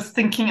obsessed with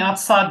thinking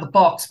outside the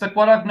box, but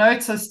what I've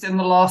noticed in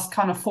the last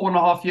kind of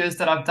 4.5 years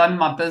that I've done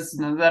my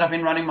business, that I've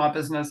been running my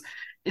business,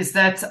 is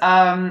that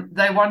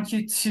they want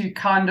you to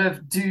kind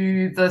of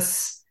do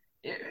this.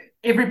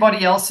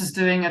 Everybody else is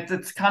doing it.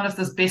 It's kind of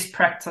this best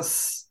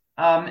practice.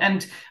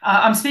 And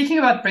I'm speaking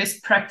about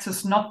best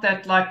practice, not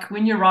that like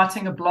when you're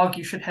writing a blog,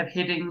 you should have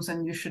headings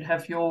and you should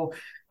have your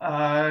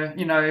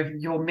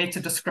meta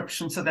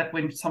description so that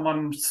when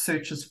someone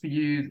searches for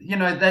you,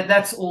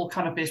 that's all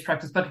kind of best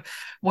practice. But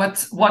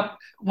what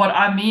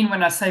I mean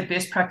when I say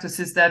best practice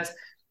is that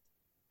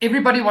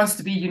everybody wants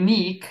to be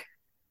unique,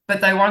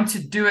 but they want to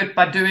do it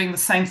by doing the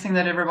same thing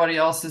that everybody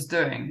else is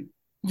doing.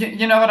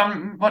 You know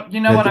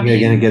They what I think they're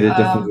going to mean? get a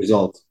different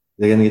result.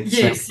 They're going to get the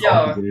same Yes,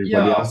 result as yeah,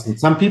 everybody yeah, else. And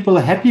some people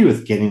are happy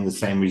with getting the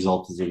same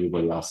result as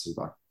everybody else has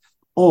got.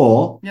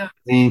 Or yeah,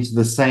 into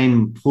the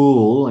same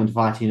pool and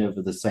fighting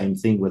over the same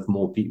thing with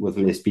with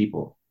less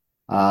people.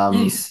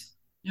 yes,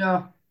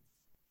 yeah,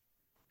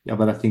 Yeah,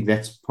 but I think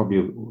that's probably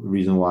a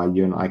reason why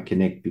you and I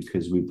connect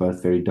because we're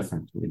both very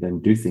different. We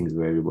don't do things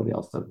where everybody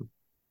else does them.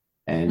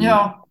 And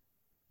yeah.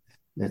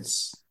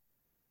 that's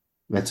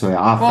that's where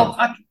I Well, felt.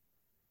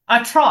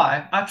 I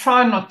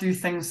try and not do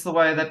things the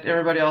way that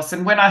everybody else.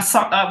 And when I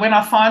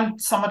find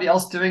somebody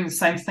else doing the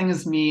same thing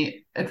as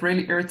me, it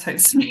really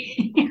irritates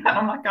me. And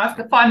I'm like, I have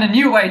to find a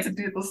new way to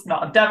do this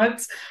now. Damn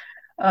it.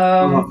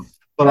 Um,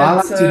 Well, I but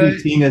like to be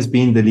seen as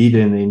being the leader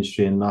in the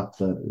industry and not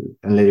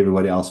and let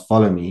everybody else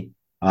follow me.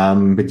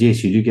 But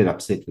yes, you do get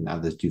upset when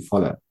others do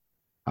follow.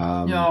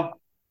 Um, yeah,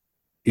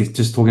 it's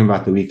just talking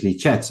about the weekly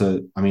chat.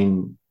 So, I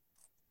mean,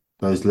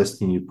 those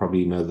listening, you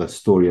probably know the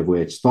story of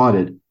where it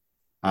started.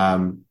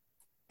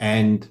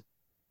 And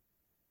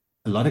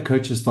a lot of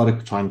coaches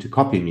started trying to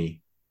copy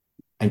me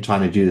and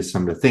trying to do the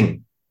similar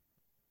thing.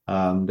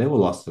 They were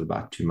lost at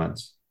about 2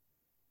 months.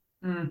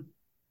 mm,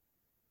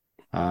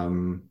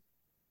 Um,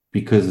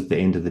 because at the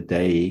end of the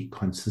day,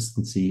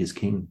 consistency is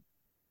king.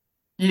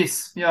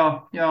 yes,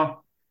 yeah, yeah.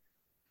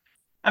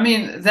 I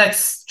mean,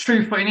 that's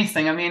true for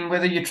anything. I mean,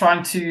 whether you're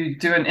trying to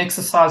do an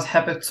exercise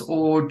habit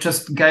or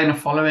just gain a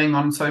following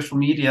on social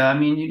media, I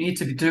mean, you need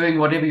to be doing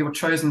whatever your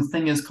chosen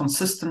thing is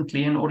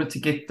consistently in order to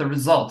get the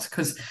results.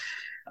 Because,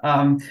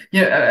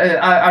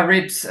 I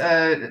read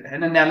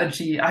an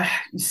analogy.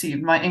 You see,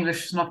 my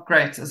English is not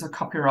great as a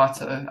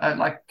copywriter.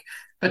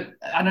 But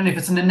I don't know if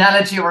it's an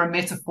analogy or a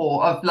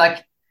metaphor of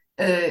like,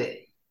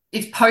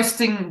 if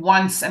posting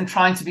once and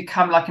trying to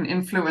become like an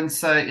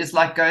influencer is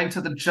like going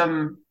to the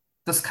gym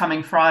this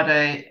coming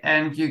Friday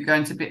and you're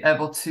going to be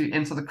able to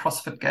enter the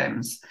CrossFit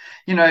Games.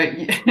 You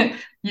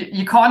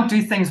can't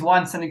do things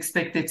once and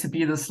expect there to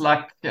be this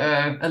like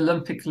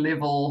Olympic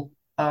level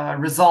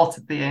result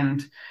at the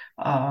end.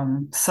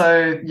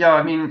 So yeah,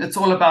 I mean, it's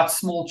all about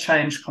small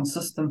change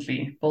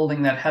consistently,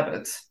 building that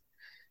habit.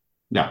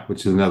 Yeah,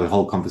 which is another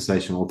whole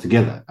conversation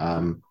altogether.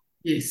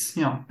 Yes.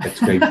 Yeah. That's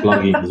great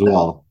blogging as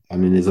well. I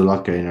mean, there's a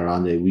lot going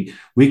around there.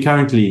 We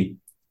currently,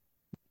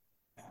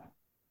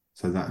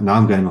 so that, now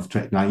I'm going off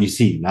track. Now you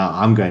see, now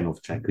I'm going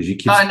off track because you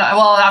keep, Oh, no,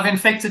 well, I've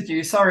infected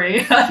you.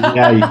 Sorry.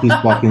 yeah, you keep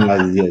sparking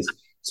like this. Yes.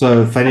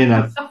 So funny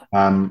enough,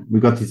 we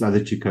got these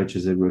other two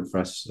coaches that work for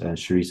us,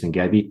 Sharice and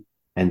Gabby,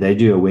 and they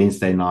do a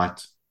Wednesday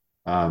night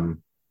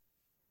um,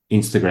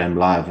 Instagram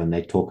live, and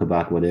they talk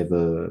about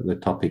whatever the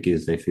topic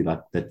is. They feel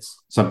like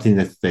that's something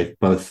that they've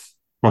both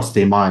crossed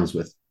their minds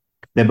with.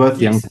 They're both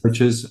young Yes.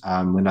 coaches.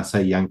 When I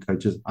say young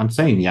coaches, I'm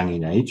saying young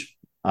in age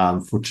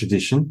for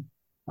tradition.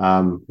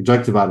 We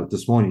joked about it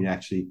this morning,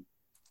 actually,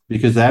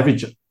 because the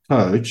average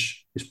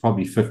coach is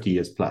probably 50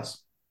 years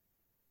plus.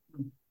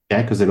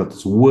 Okay, because they've got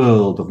this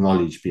world of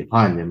knowledge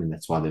behind them, and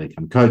that's why they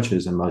become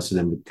coaches. And most of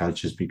them are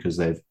coaches because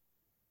they've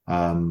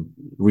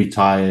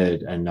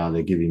retired and now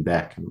they're giving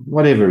back, and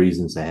whatever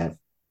reasons they have.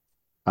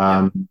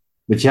 Yeah.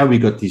 But yeah, we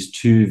got these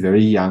two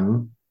very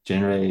young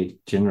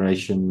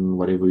generation,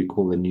 whatever we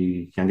call the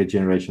new younger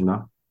generation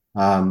now,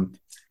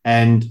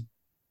 and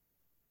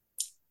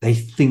they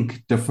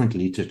think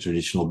differently to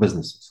traditional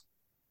businesses.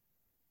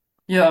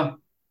 Yeah.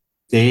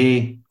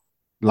 They,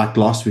 like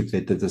last week,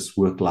 they did this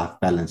work-life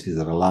balance. Is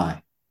it a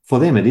lie? For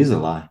them, it is a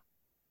lie.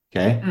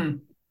 Okay. Mm.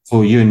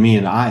 For you and me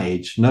and our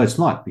age, no, it's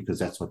not, because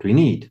that's what we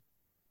need.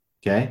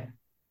 Okay.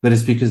 But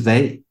it's because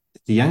the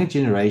younger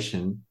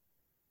generation,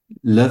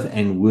 live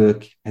and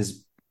work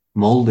has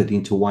molded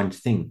into one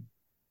thing,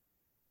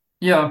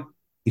 Yeah.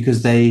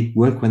 because they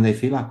work when they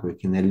feel like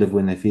working, they live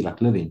when they feel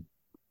like living.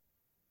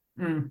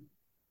 Mm.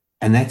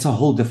 And that's a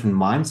whole different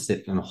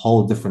mindset and a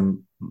whole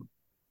different,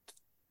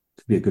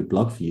 could be a good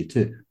blog for you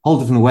too, whole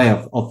different way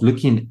of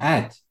looking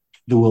at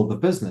the world of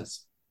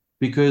business,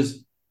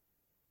 because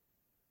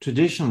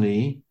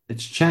traditionally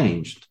it's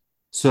changed.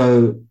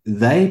 So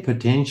they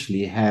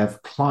potentially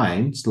have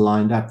clients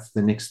lined up for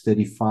the next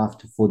 35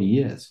 to 40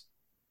 years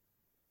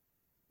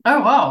Oh,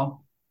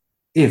 wow.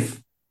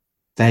 if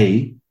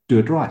they do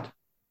it right.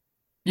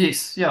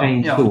 Yes. Yeah.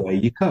 Change the Yeah. way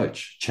you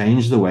coach,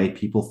 change the way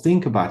people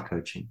think about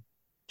coaching,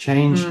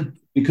 change, Mm.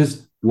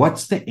 because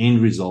what's the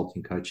end result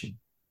in coaching?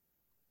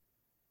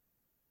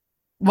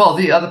 Well,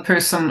 the other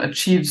person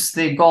achieves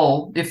their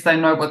goal if they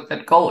know what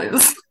that goal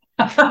is.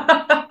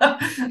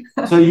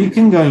 So you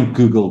can go and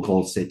Google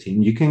goal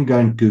setting, you can go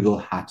and Google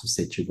how to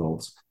set your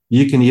goals,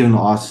 you can even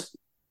ask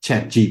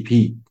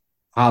ChatGPT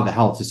how the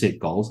hell to set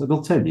goals,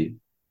 it'll tell you.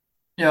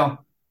 Yeah.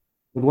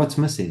 But what's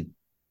missing?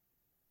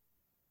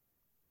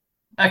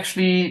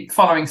 Actually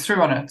following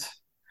through on it.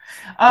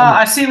 Follow.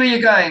 I see where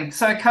you're going.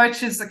 So,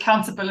 coaches'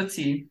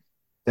 accountability.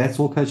 That's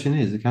all coaching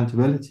is,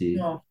 accountability.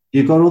 Yeah.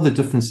 You've got all the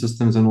different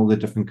systems and all the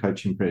different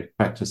coaching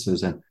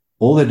practices and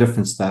all the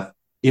different stuff.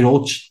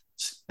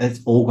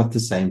 It's all got the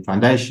same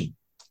foundation.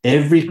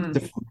 Every Mm.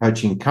 different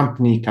coaching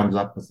company comes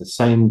up with the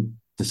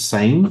same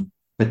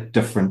but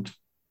different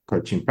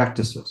coaching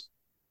practices.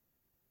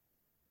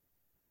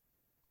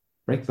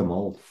 Break the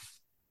mold.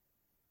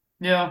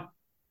 Yeah.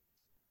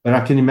 But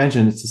I can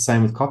imagine it's the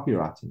same with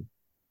copywriting.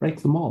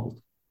 Break the mold.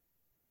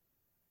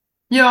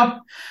 Yeah,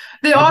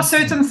 there are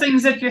certain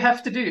things that you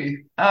have to do,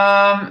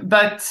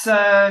 but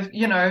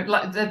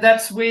like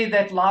that's where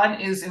that line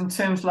is in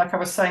terms, like I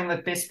was saying,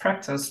 that best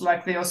practice.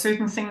 Like there are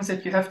certain things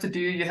that you have to do.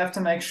 You have to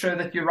make sure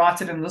that you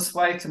write it in this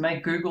way to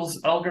make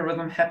Google's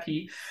algorithm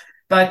happy.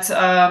 But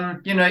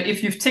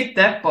if you've ticked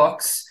that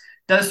box,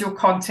 does your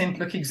content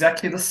look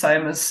exactly the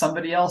same as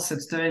somebody else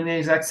that's doing the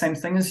exact same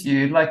thing as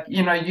you? Like,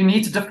 you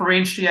need to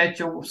differentiate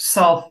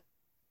yourself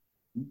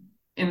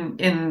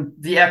in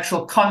the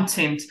actual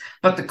content,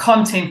 but the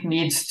content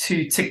needs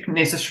to tick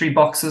necessary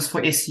boxes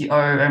for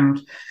SEO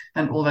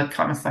and all that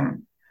kind of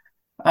thing.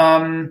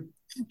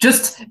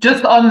 Just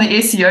on the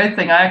SEO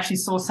thing, I actually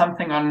saw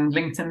something on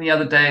LinkedIn the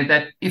other day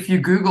that if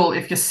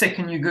you're sick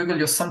and you Google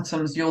your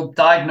symptoms, you'll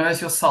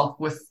diagnose yourself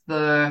with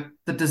the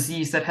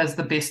disease that has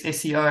the best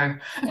SEO.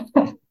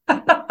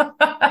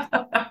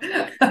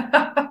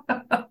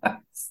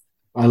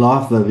 I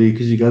laugh though,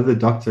 because you go to the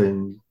doctor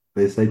and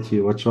they say to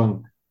you, "What's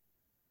wrong?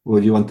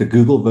 Well, you want the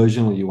Google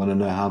version or you want to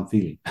know how I'm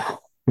feeling?"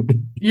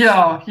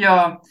 Yeah,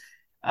 yeah.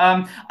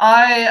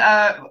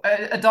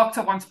 A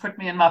doctor once put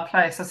me in my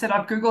place. I said,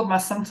 I've Googled my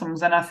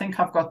symptoms and I think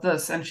I've got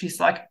this. And she's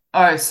like,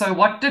 oh, so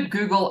what did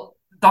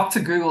Dr.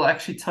 Google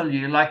actually tell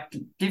you? Like,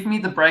 give me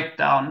the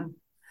breakdown.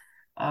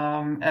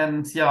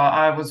 And yeah,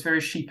 I was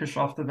very sheepish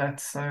after that.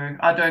 So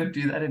I don't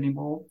do that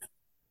anymore.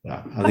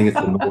 Yeah, I think it's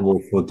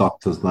normal for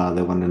doctors now.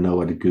 They want to know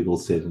what Google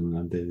said,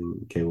 and they,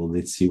 okay, well,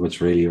 let's see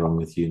what's really wrong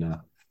with you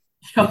now.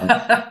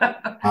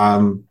 Yeah.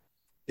 Um,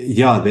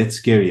 yeah, that's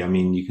scary. I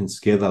mean, you can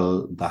scare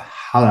the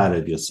hell out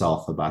of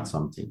yourself about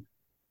something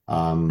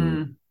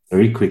Mm,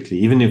 very quickly.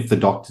 Even if the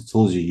doctor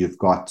tells you you've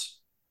got,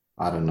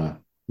 I don't know,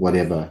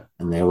 whatever,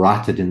 and they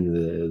write it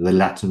in the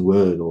Latin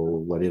word or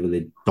whatever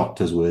the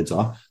doctor's words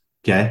are.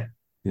 Okay,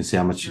 you see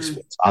how much mm,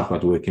 experience I've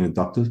got working with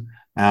doctors.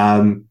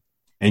 And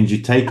you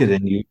take it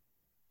and you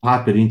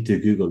type it into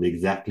Google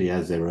exactly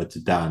as they wrote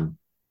it down,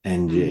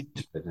 and you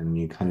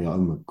kind of go, oh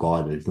my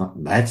god,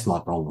 that's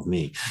not wrong with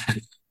me.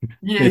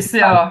 yes,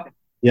 yeah.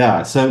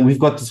 Yeah, so we've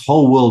got this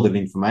whole world of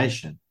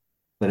information,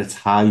 but it's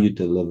how you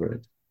deliver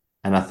it.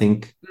 And I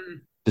think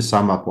Mm. to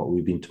sum up what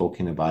we've been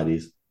talking about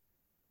is,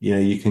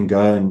 you can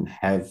go and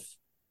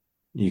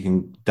you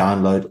can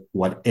download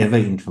whatever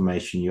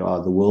information you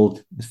are, the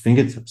world is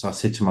fingertips. I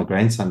said to my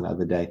grandson the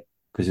other day,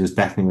 because he was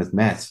battling with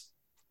maths,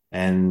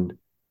 and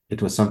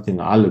it was something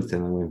I looked at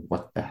and I went,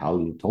 what the hell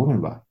are you talking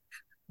about?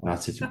 And I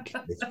said to him, "Okay,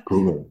 let's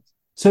Google it."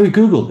 So we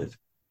Googled it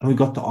and we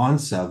got the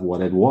answer of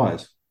what it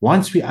was.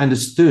 Once we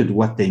understood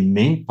what they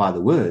meant by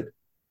the word,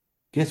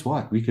 guess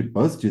what? We could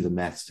both do the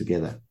maths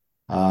together.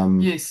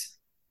 Yes.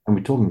 And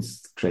we're talking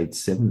grade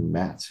 7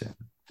 maths.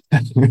 Yeah.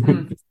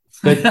 Mm.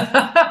 but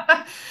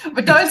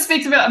But don't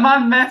speak to me. My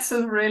maths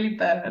is really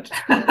bad.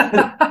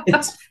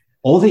 it's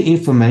all the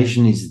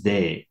information is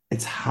there.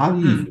 It's how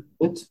do you use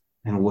Mm. it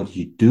and what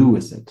you do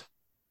with it.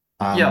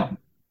 Yeah.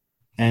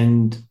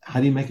 And how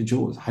do you make it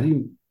yours? How do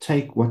you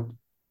take what?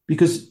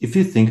 Because if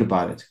you think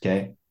about it,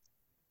 okay,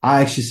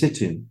 I actually said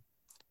to him,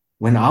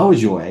 when I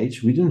was your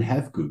age, we didn't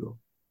have Google.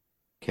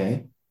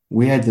 Okay.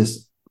 We had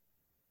this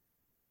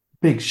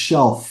big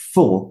shelf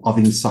full of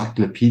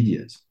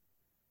encyclopedias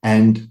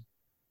and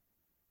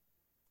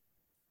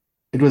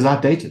it was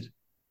outdated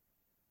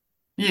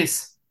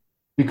Yes.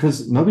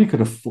 because nobody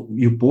could afford,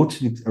 you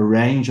bought a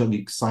range of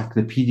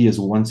encyclopedias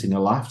once in a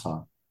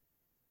lifetime.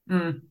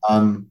 Mm.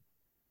 Um,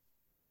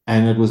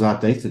 and it was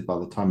outdated by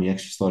the time you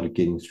actually started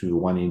getting through the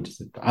one end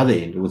to the other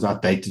end. It was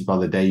outdated by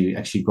the day you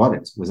actually got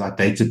it. It was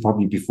outdated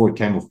probably before it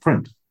came off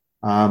print.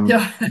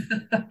 Yeah.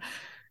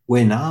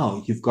 Where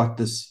now you've got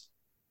this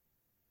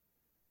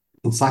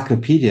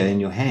encyclopedia in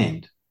your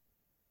hand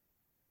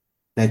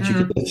that you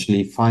could Mm.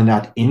 actually find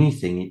out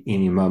anything in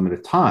any moment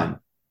of time,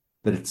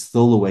 but it's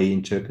still the way you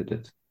interpret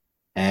it.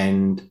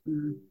 And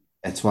Mm.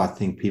 that's why I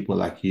think people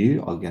like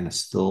you are going to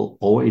still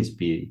always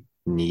be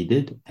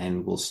needed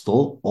and will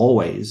still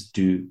always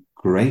do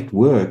great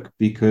work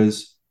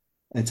because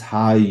it's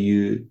how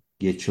you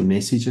get your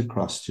message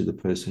across to the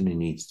person who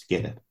needs to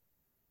get it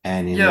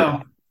and in the way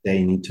Yeah.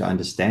 they need to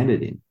understand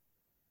it in.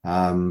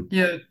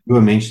 Yeah. You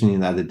were mentioning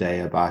the other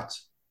day about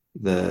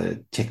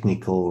the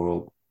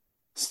technical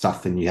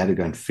stuff and you had to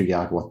go and figure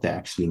out what they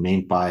actually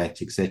meant by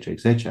it, etc.,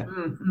 etc.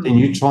 Mm. Then Mm.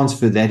 you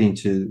transfer that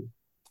into,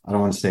 I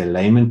don't want to say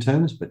layman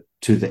terms, but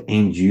to the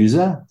end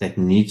user that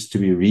needs to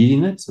be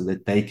reading it so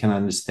that they can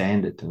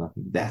understand it. And I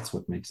think that's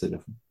what makes it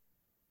different.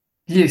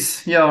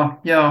 Yes. Yeah.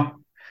 Yeah.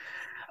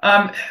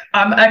 Um,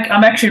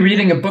 I'm actually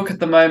reading a book at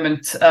the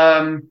moment.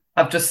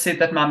 I've just said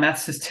that my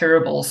maths is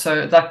terrible,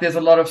 so like there's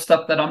a lot of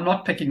stuff that I'm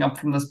not picking up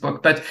from this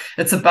book, but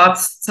it's about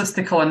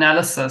statistical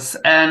analysis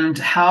and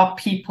how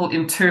people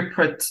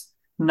interpret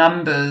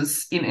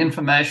numbers in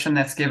information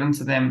that's given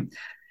to them.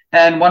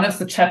 And one of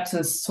the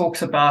chapters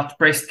talks about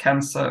breast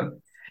cancer.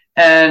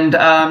 And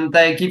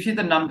they give you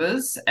the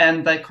numbers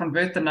and they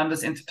convert the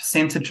numbers into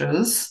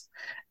percentages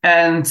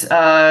and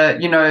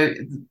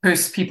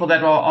people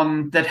that are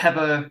on that have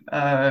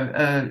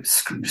a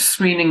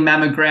screening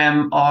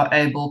mammogram are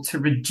able to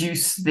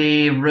reduce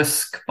their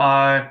risk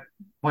by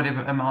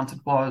whatever amount it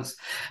was.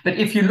 But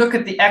if you look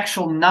at the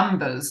actual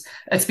numbers,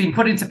 it's been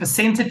put into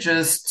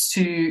percentages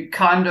to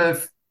kind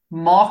of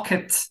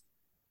market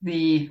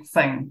the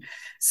thing.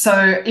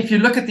 So if you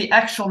look at the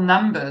actual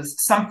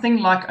numbers, something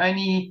like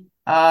only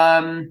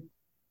 1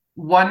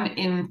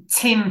 in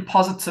 10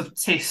 positive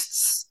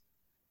tests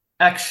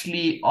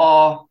actually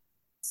are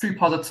true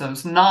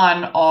positives,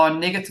 9 are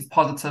negative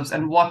positives,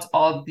 and what's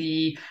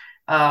the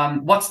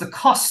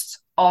cost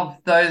of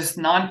those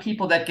 9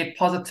 people that get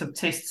positive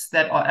tests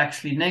that are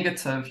actually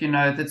negative?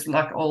 That's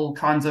like all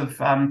kinds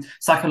of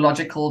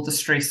psychological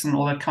distress and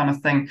all that kind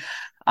of thing.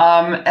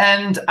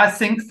 And I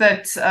think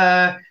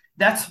that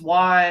that's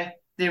why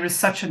there is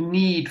such a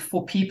need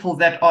for people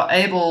that are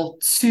able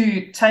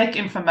to take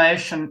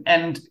information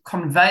and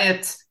convey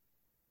it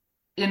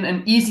in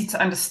an easy to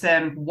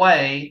understand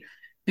way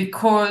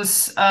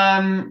because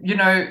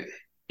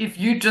if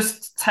you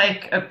just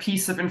take a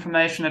piece of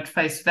information at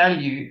face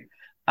value,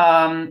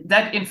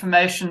 that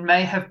information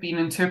may have been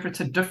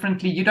interpreted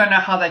differently. You don't know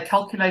how they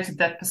calculated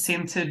that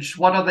percentage.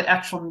 What are the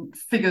actual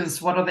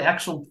figures? What are the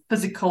actual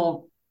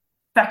physical,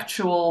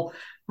 factual,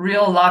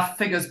 real life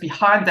figures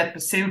behind that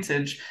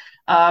percentage?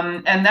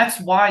 And that's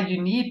why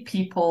you need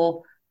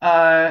people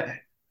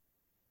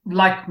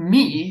like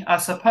me, I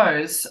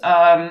suppose,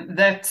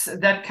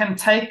 that can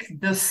take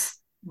this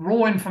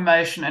raw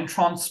information and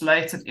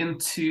translate it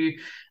into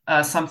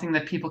something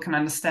that people can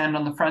understand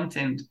on the front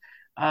end.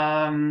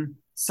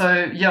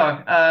 So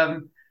yeah,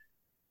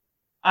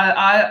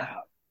 I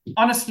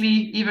honestly,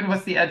 even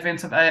with the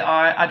advent of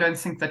AI, I don't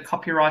think that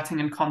copywriting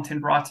and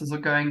content writers are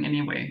going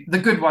anywhere. The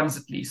good ones,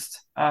 at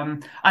least.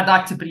 I'd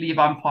like to believe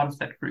I'm part of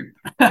that group.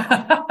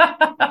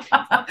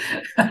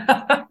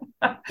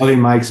 Well, in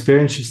my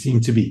experience, you seem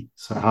to be.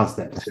 So how's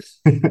that?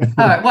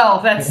 Well,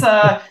 that's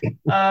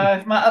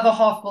my other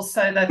half will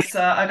say that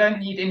I don't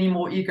need any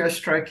more ego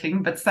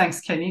stroking, but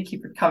thanks, Kenny.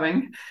 Keep it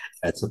coming.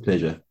 That's a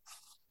pleasure.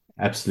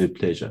 Absolute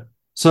pleasure.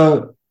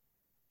 So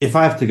if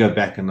I have to go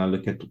back and I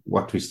look at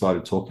what we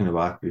started talking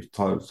about, we've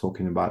started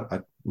talking about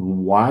a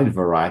wide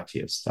variety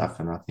of stuff,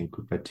 and I think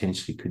we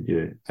potentially could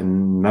do a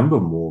number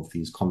more of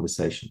these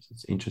conversations.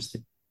 It's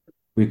interesting.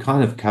 We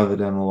kind of covered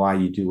on why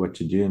you do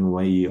what you do and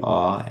where you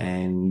are,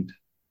 and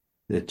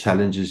the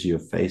challenges you're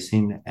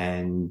facing,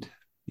 and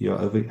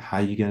how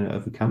you're going to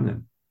overcome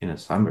them. In a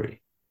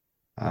summary,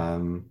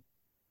 um,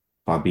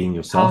 by being How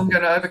yourself. I'm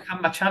going to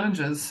overcome my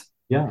challenges.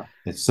 Yeah,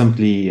 it's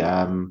simply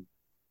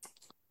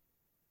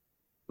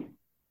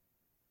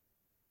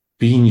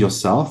being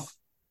yourself,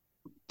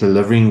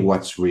 delivering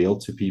what's real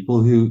to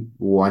people who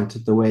want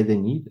it the way they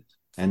need it,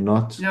 and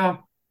Yeah,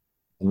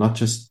 not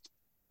just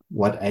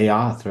what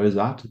AI throws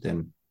out at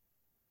them.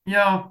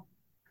 yeah.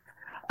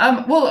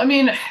 Well, I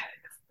mean,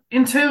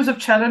 in terms of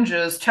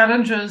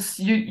challenges,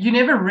 you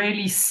never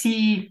really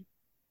see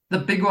the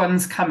big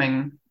ones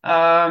coming.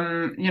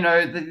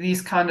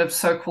 These kind of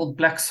so-called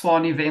black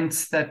swan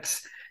events that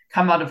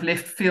come out of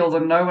left field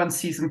and no one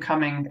sees them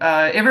coming.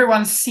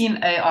 Everyone's seen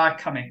AI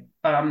coming.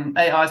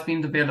 AI has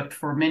been developed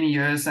for many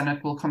years and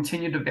it will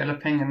continue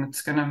developing, and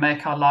it's going to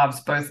make our lives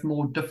both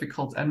more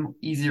difficult and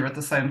easier at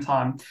the same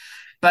time.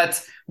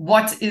 But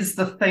what is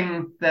the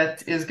thing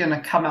that is going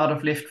to come out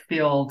of left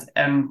field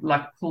and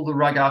like pull the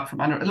rug out from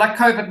under, like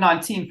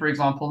COVID-19, for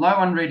example? No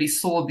one really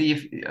saw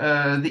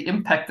the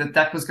impact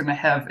that was going to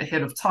have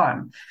ahead of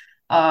time.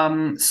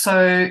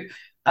 So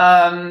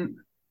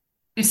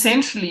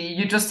essentially,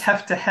 you just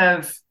have to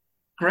have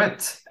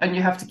grit and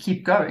you have to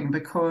keep going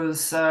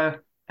because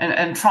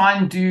and try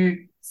and do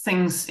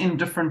things in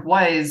different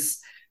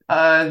ways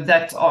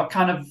that are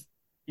kind of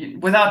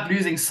without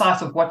losing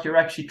sight of what you're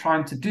actually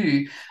trying to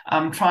do.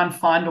 Try and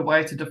find a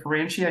way to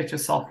differentiate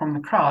yourself from the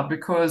crowd,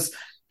 because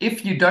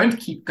if you don't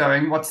keep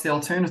going, what's the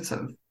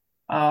alternative?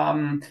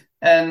 And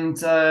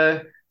yeah,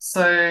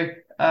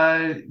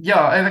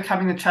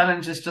 overcoming the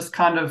challenge is just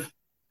kind of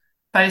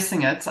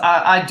facing it.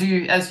 I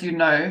do, as you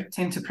know,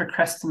 tend to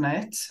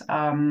procrastinate.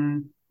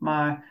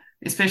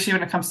 Especially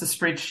when it comes to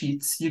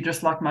spreadsheets. You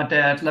just like my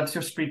dad loves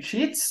your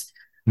spreadsheets.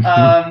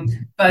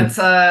 But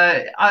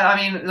I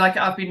mean, like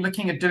I've been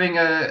looking at doing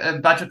a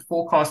budget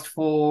forecast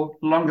for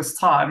the longest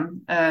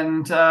time,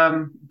 and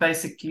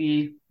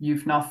basically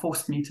you've now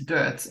forced me to do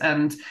it.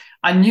 And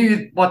I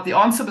knew what the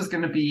answer was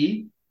going to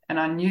be, and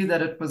I knew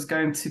that it was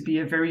going to be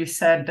a very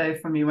sad day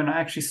for me when I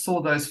actually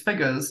saw those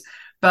figures.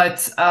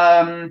 But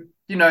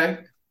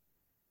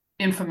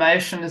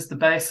information is the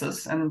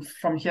basis, and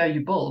from here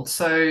you build.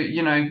 So,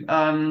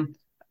 I'm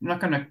not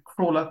going to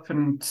crawl up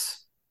and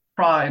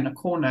cry in a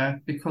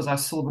corner because I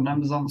saw the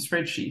numbers on the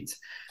spreadsheet.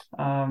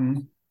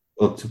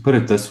 Well, to put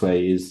it this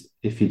way, is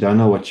if you don't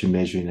know what you're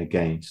measuring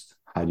against,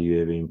 how do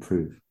you ever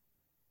improve?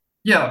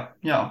 Yeah,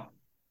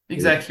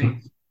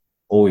 exactly.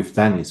 All we've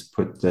done is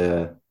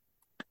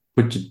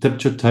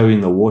dipped your toe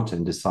in the water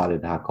and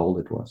decided how cold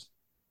it was.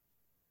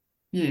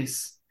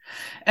 Yes.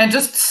 And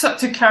just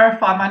to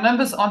clarify, my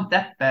numbers aren't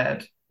that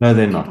bad. No,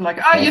 they're People not. are like,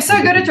 oh, you're so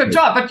good at your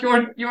job, but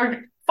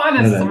your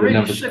finances are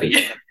really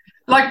shitty.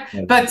 They're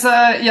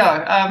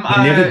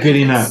never good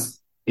enough.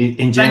 In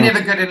They're general,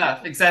 never good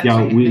enough. Exactly.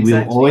 yeah, we'll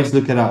Exactly. always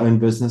look at our own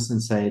business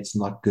and say it's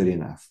not good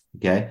enough.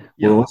 Okay.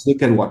 We'll Yeah. always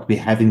look at what we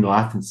have in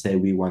life and say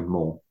we want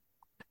more.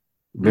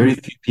 Very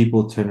few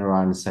people turn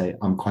around and say,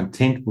 I'm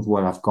content with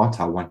what I've got.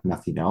 I want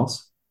nothing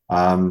else.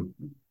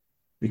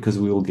 Because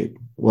we will get,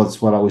 well,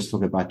 it's what I always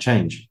talk about,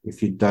 change.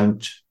 If you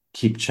don't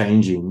keep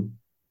changing,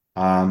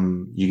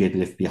 you get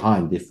left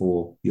behind.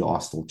 Therefore, you are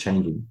still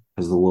changing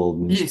because the world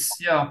needs. Yes.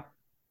 Yeah.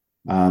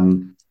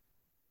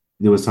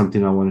 There was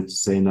something I wanted to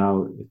say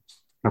now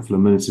a couple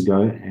of minutes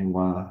ago, and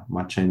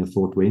my chain of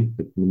thought went,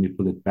 but let me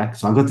pull it back.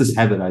 So I've got this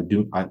habit. I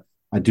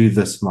do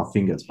this with my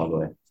fingers, by the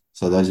way.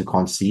 So those who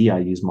can't see, I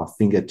use my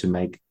finger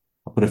I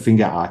put a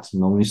finger out,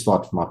 normally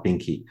start with my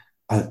pinky.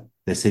 Oh,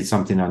 they said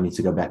something I need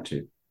to go back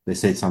to. They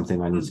said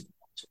something I need to go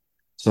back to.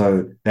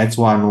 So that's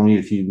why normally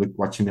if you look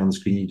watching me on the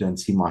screen, you don't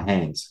see my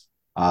hands.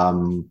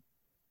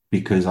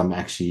 Because I'm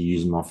actually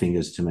using my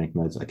fingers to make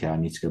notes. Okay, I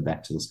need to go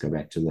back to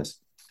this.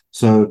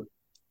 So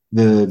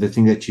the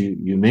thing that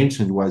you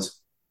mentioned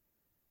was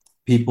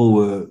people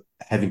were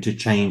having to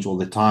change all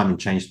the time and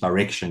change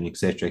direction,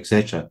 etc.,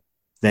 etc.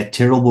 That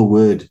terrible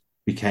word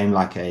became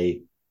like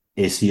a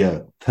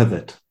SEO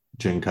pivot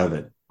during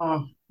COVID.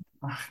 Oh,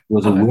 it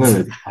was a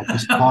word I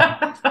just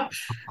can't.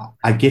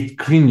 I get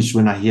cringe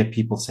when I hear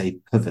people say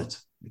pivot,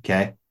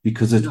 okay,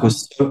 because it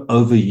was so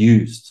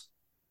overused.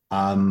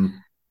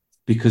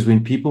 Because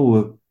when people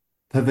were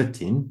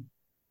pivoting,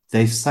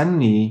 they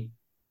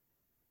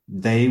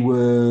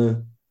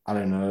were, I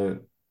don't know,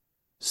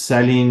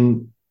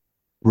 selling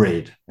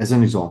bread as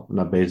an example.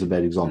 No, bread is a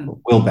bad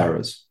example.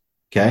 Wheelbarrows.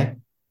 Okay.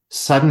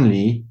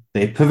 Suddenly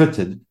they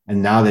pivoted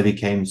and now they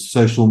became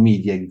social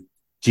media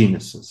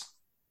geniuses.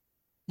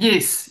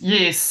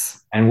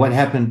 Yes. And what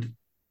happened?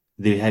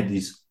 They had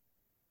this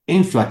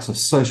influx of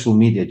social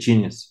media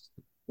geniuses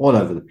all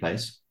over the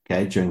place,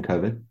 okay, during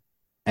COVID.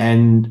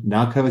 And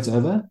now COVID's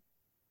over.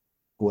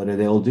 What are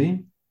they all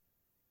doing?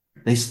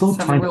 They still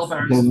trying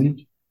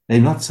to. They're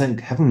not saying,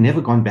 haven't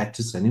never gone back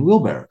to selling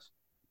wheelbarrows,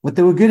 what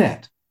they were good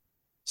at.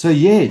 So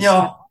yes,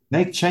 Yeah.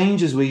 make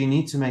changes where you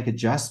need to make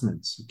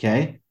adjustments,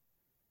 okay,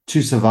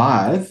 to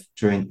survive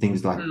during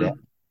things like that. Mm,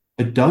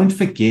 But don't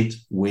forget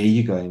where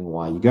you're going and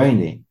why you're going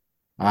there.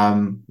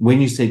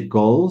 When you set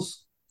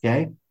goals,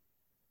 okay,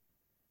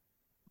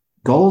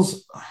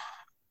 goals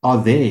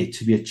are there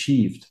to be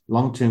achieved,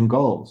 long-term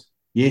goals.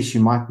 Yes,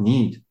 you might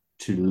need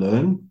to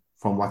learn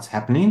from what's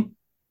happening,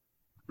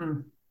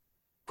 mm.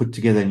 put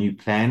together a new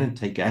plan and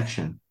take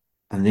action.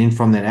 And then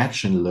from that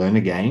action, learn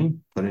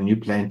again, put a new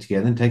plan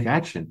together and take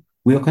action.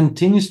 We are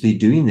continuously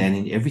doing that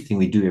in everything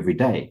we do every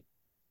day.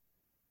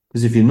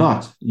 Because if you're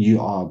not, you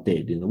are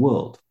dead in the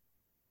world.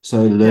 So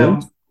learn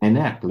Yeah. and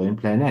act, learn,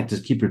 plan, act.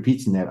 Just keep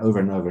repeating that over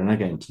and over and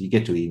again until you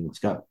get to where you need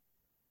to go.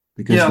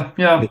 Because Yeah.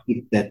 Yeah.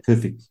 that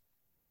perfect.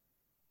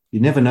 You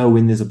never know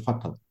when there's a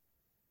pothole.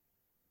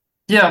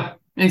 Yeah.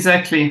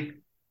 Exactly.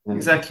 Yeah.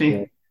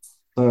 Exactly.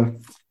 So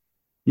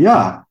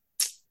yeah,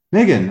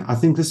 Megan, I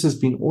think this has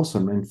been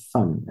awesome and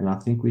fun, and I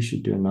think we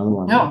should do another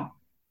one. Yeah.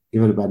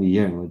 Give it about a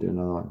year, and we'll do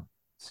another one.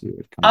 See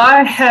what comes up.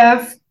 I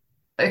have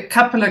a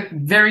couple of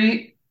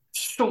very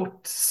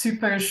short,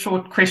 super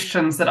short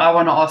questions that I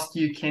want to ask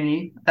you,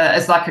 Kenny,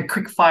 as like a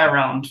quick fire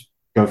round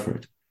Go for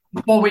it.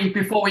 before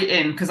we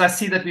end, because I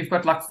see that we've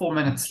got like 4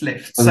 minutes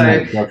left. Doesn't So,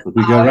 matter. Go for it.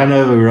 We go run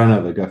over. We run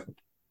over. Go for it.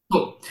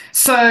 cool.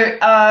 So,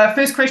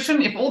 first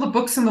question: if all the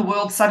books in the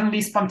world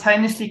suddenly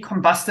spontaneously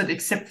combusted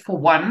except for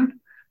one,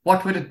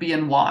 what would it be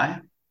and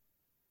why?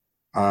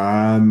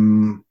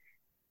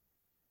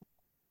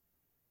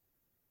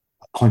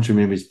 I can't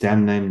remember his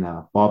damn name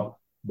now. Bob.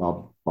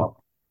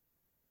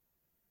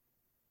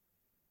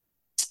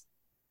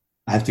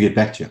 I have to get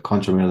back to you. I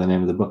can't remember the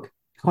name of the book.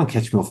 You can't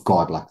catch me off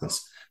guard like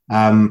this.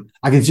 I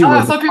can tell you Oh, what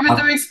I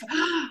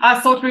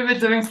thought we were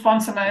doing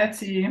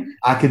spontaneity.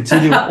 I can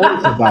tell you what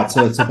it's about.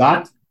 So it's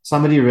about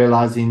somebody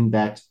realizing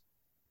that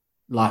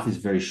life is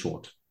very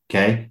short.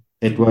 Okay.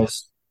 It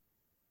was,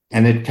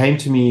 and it came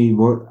to me.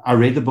 I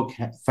read the book.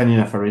 Funny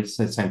enough, I read it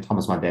at the same time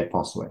as my dad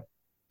passed away,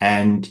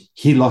 and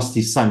he lost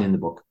his son in the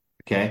book.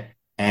 Okay,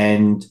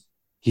 and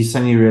he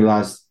suddenly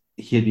realized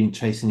he had been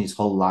chasing his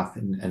whole life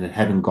and it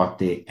hadn't got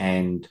there,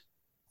 and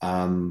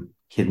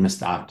he had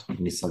missed out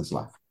in his son's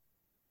life.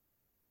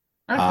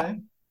 Uh, Okay.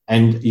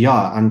 and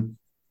yeah,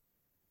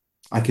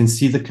 I can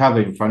see the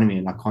cover in front of me,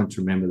 and I can't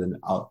remember them.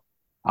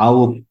 I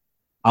will,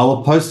 I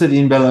will post it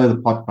in below the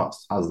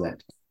podcast. How's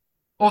that?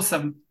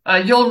 Awesome. Do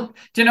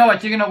you know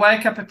what? You're going to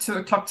wake up at 2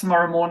 o'clock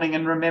tomorrow morning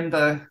and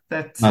remember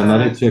that. No, not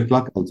at 2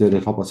 o'clock. I'll do it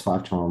at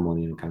 5:30 tomorrow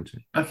morning in the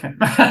country. Okay.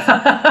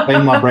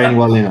 Train my brain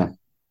well enough.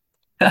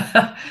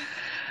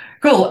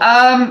 Cool.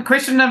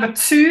 Question number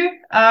two.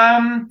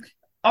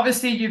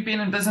 Obviously, you've been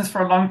in business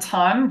for a long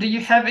time. Do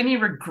you have any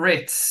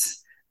regrets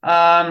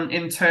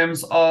in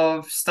terms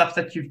of stuff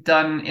that you've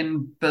done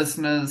in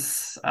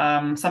business?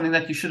 Something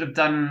that you should have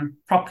done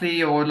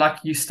properly, or like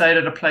you stayed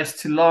at a place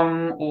too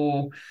long,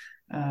 or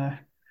uh,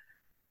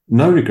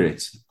 No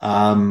regrets.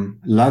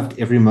 Loved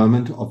every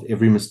moment of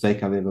every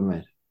mistake I've ever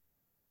made.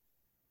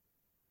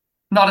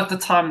 not at the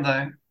time,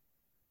 though.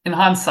 In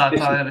hindsight,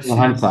 Yes, I'd in assume.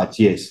 hindsight,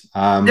 yes.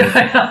 Look,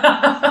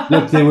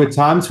 Yeah. there were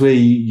times where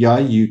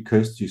you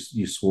cursed,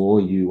 you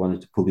swore, you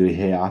wanted to pull your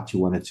hair out, you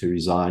wanted to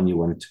resign, you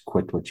wanted to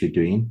quit what you're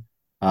doing.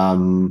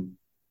 Um,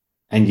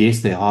 and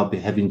yes, there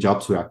have been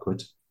jobs where I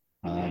quit.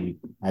 I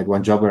had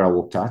one job where I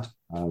walked out.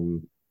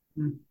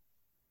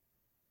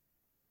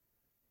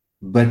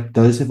 But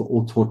those have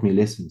all taught me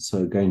lessons.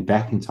 So going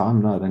back in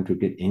time, no, I don't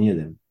regret any of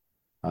them.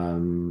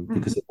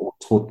 Because it all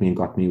taught me and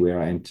got me where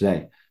I am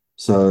today.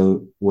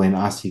 So when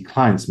I see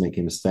clients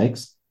making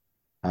mistakes,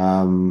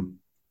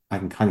 I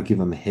can kind of give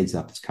them a heads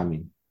up it's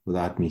coming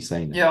without me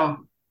saying it. Yeah.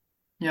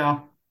 Yeah.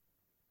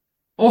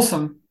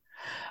 Awesome.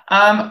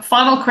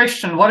 Final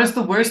question. What is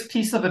the worst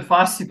piece of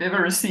advice you've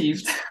ever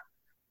received?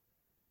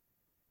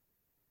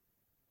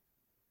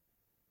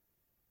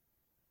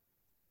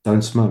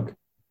 Don't smoke.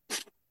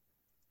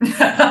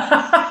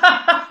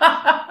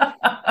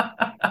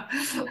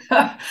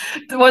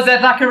 Was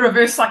that like a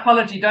reverse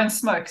psychology? Don't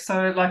smoke.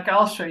 So, like,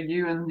 I'll show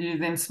you, and you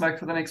then smoke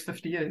for the next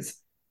 50 years.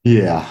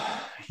 Yeah,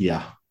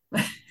 yeah.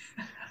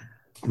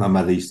 My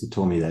mother used to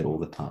tell me that all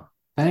the time.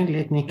 Don't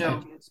let me Yeah.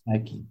 catch you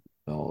smoking.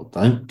 Well,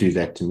 don't do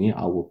that to me.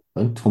 I will.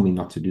 Don't tell me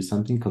not to do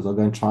something because I'll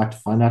go and try to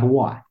find out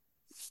why.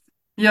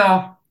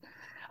 Yeah.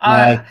 No,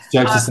 I,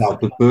 jokes I, aside,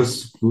 the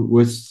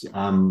worst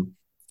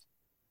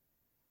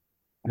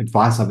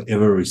advice I've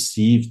ever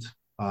received.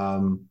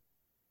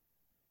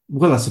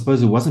 Well, I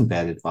suppose it wasn't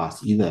bad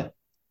advice either.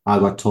 I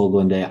got told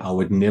one day I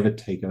would never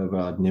take over.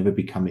 I'd never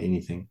become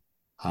anything.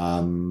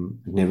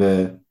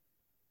 Never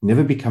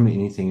become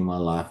anything in my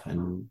life,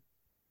 and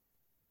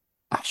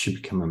I should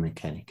become a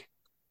mechanic.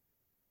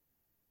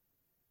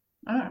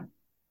 oh.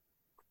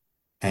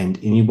 And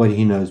anybody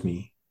who knows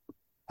me,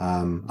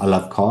 I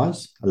love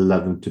cars. I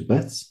love them to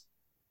bits.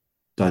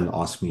 Don't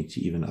ask me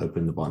to even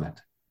open the bonnet.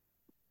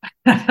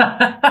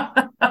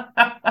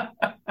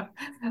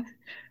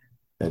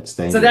 That's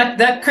So dangerous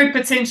that could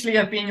potentially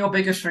have been your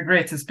biggest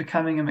regret, is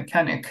becoming a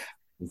mechanic.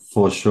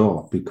 for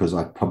sure, because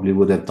I probably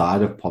would have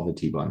died of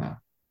poverty by now.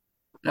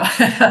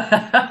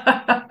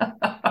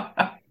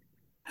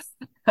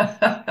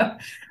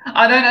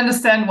 I don't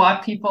understand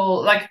why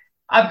people like.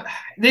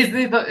 There's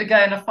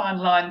again a fine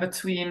line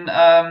between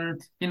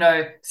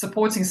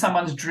supporting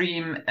someone's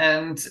dream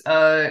and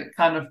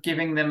kind of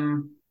giving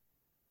them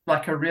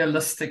like a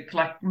realistic,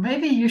 like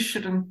maybe you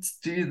shouldn't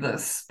do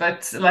this,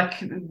 but like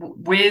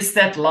where's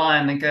that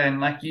line again?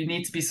 Like you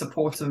need to be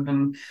supportive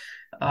and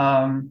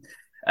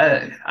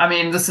I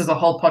mean, this is a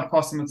whole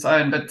podcast on its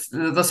own, but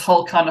this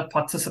whole kind of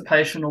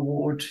participation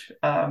award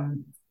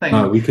thing,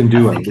 No, we can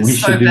do I one. think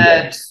is so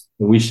bad.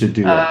 We should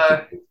do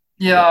that.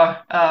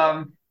 Yeah,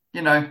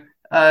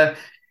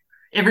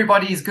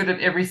 everybody's good at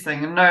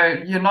everything.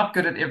 No, you're not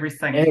good at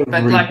everything,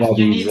 but like you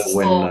Everybody's need a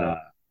still. winner.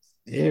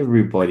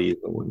 Everybody is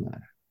a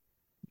winner.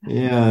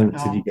 Yeah,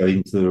 until you go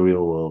into the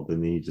real world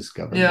and then you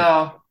discover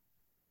Yeah.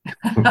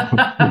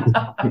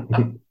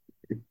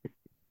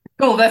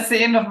 Cool. That's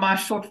the end of my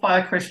short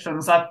fire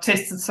questions. I've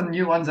tested some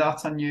new ones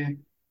out on you.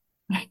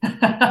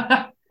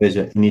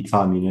 Pleasure.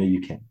 Anytime,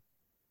 you can.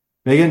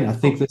 Megan, I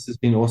think this has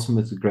been awesome.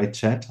 It's a great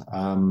chat.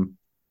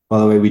 By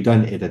the way, we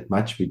don't edit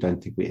much. We don't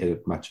think we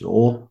edit much at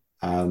all.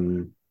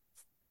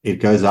 It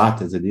goes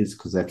out as it is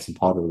because that's a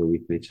part of the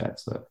weekly chat.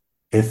 So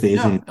if there is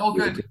anything all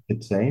good.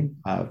 saying,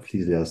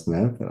 please let us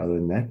know. But other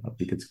than that, I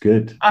think it's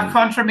good. I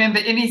can't remember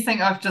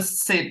anything I've just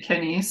said,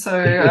 Kenny. So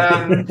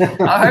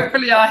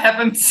hopefully I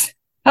haven't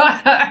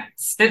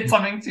said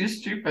something too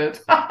stupid.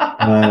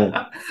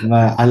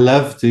 I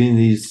love doing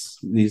these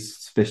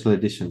special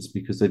editions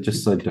because they're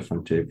just so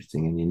different to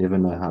everything, and you never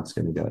know how it's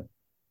going to go.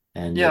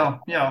 And yeah.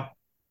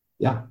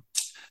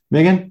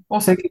 Megan,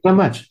 awesome. Thank you so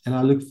much, and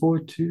I look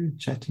forward to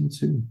chatting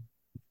soon.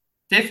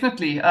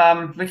 Definitely.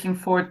 Looking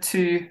forward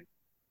to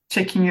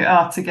checking you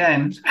out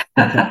again.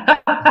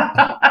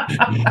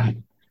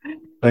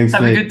 Thanks.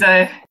 Have a good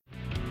day.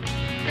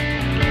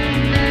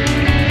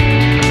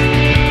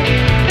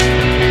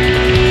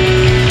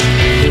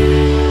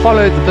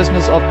 Follow the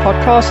Business of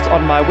Podcast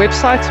on my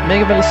website,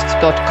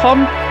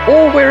 megamillist.com,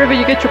 or wherever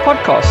you get your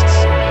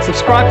podcasts.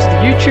 Subscribe to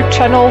the YouTube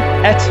channel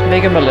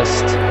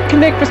 @Megamillist.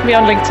 Connect with me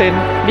on LinkedIn,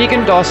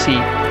 Megan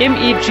Darcy,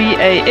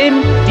 MEGAND'_ARCY.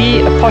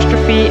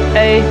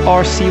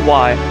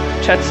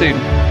 Chat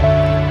soon.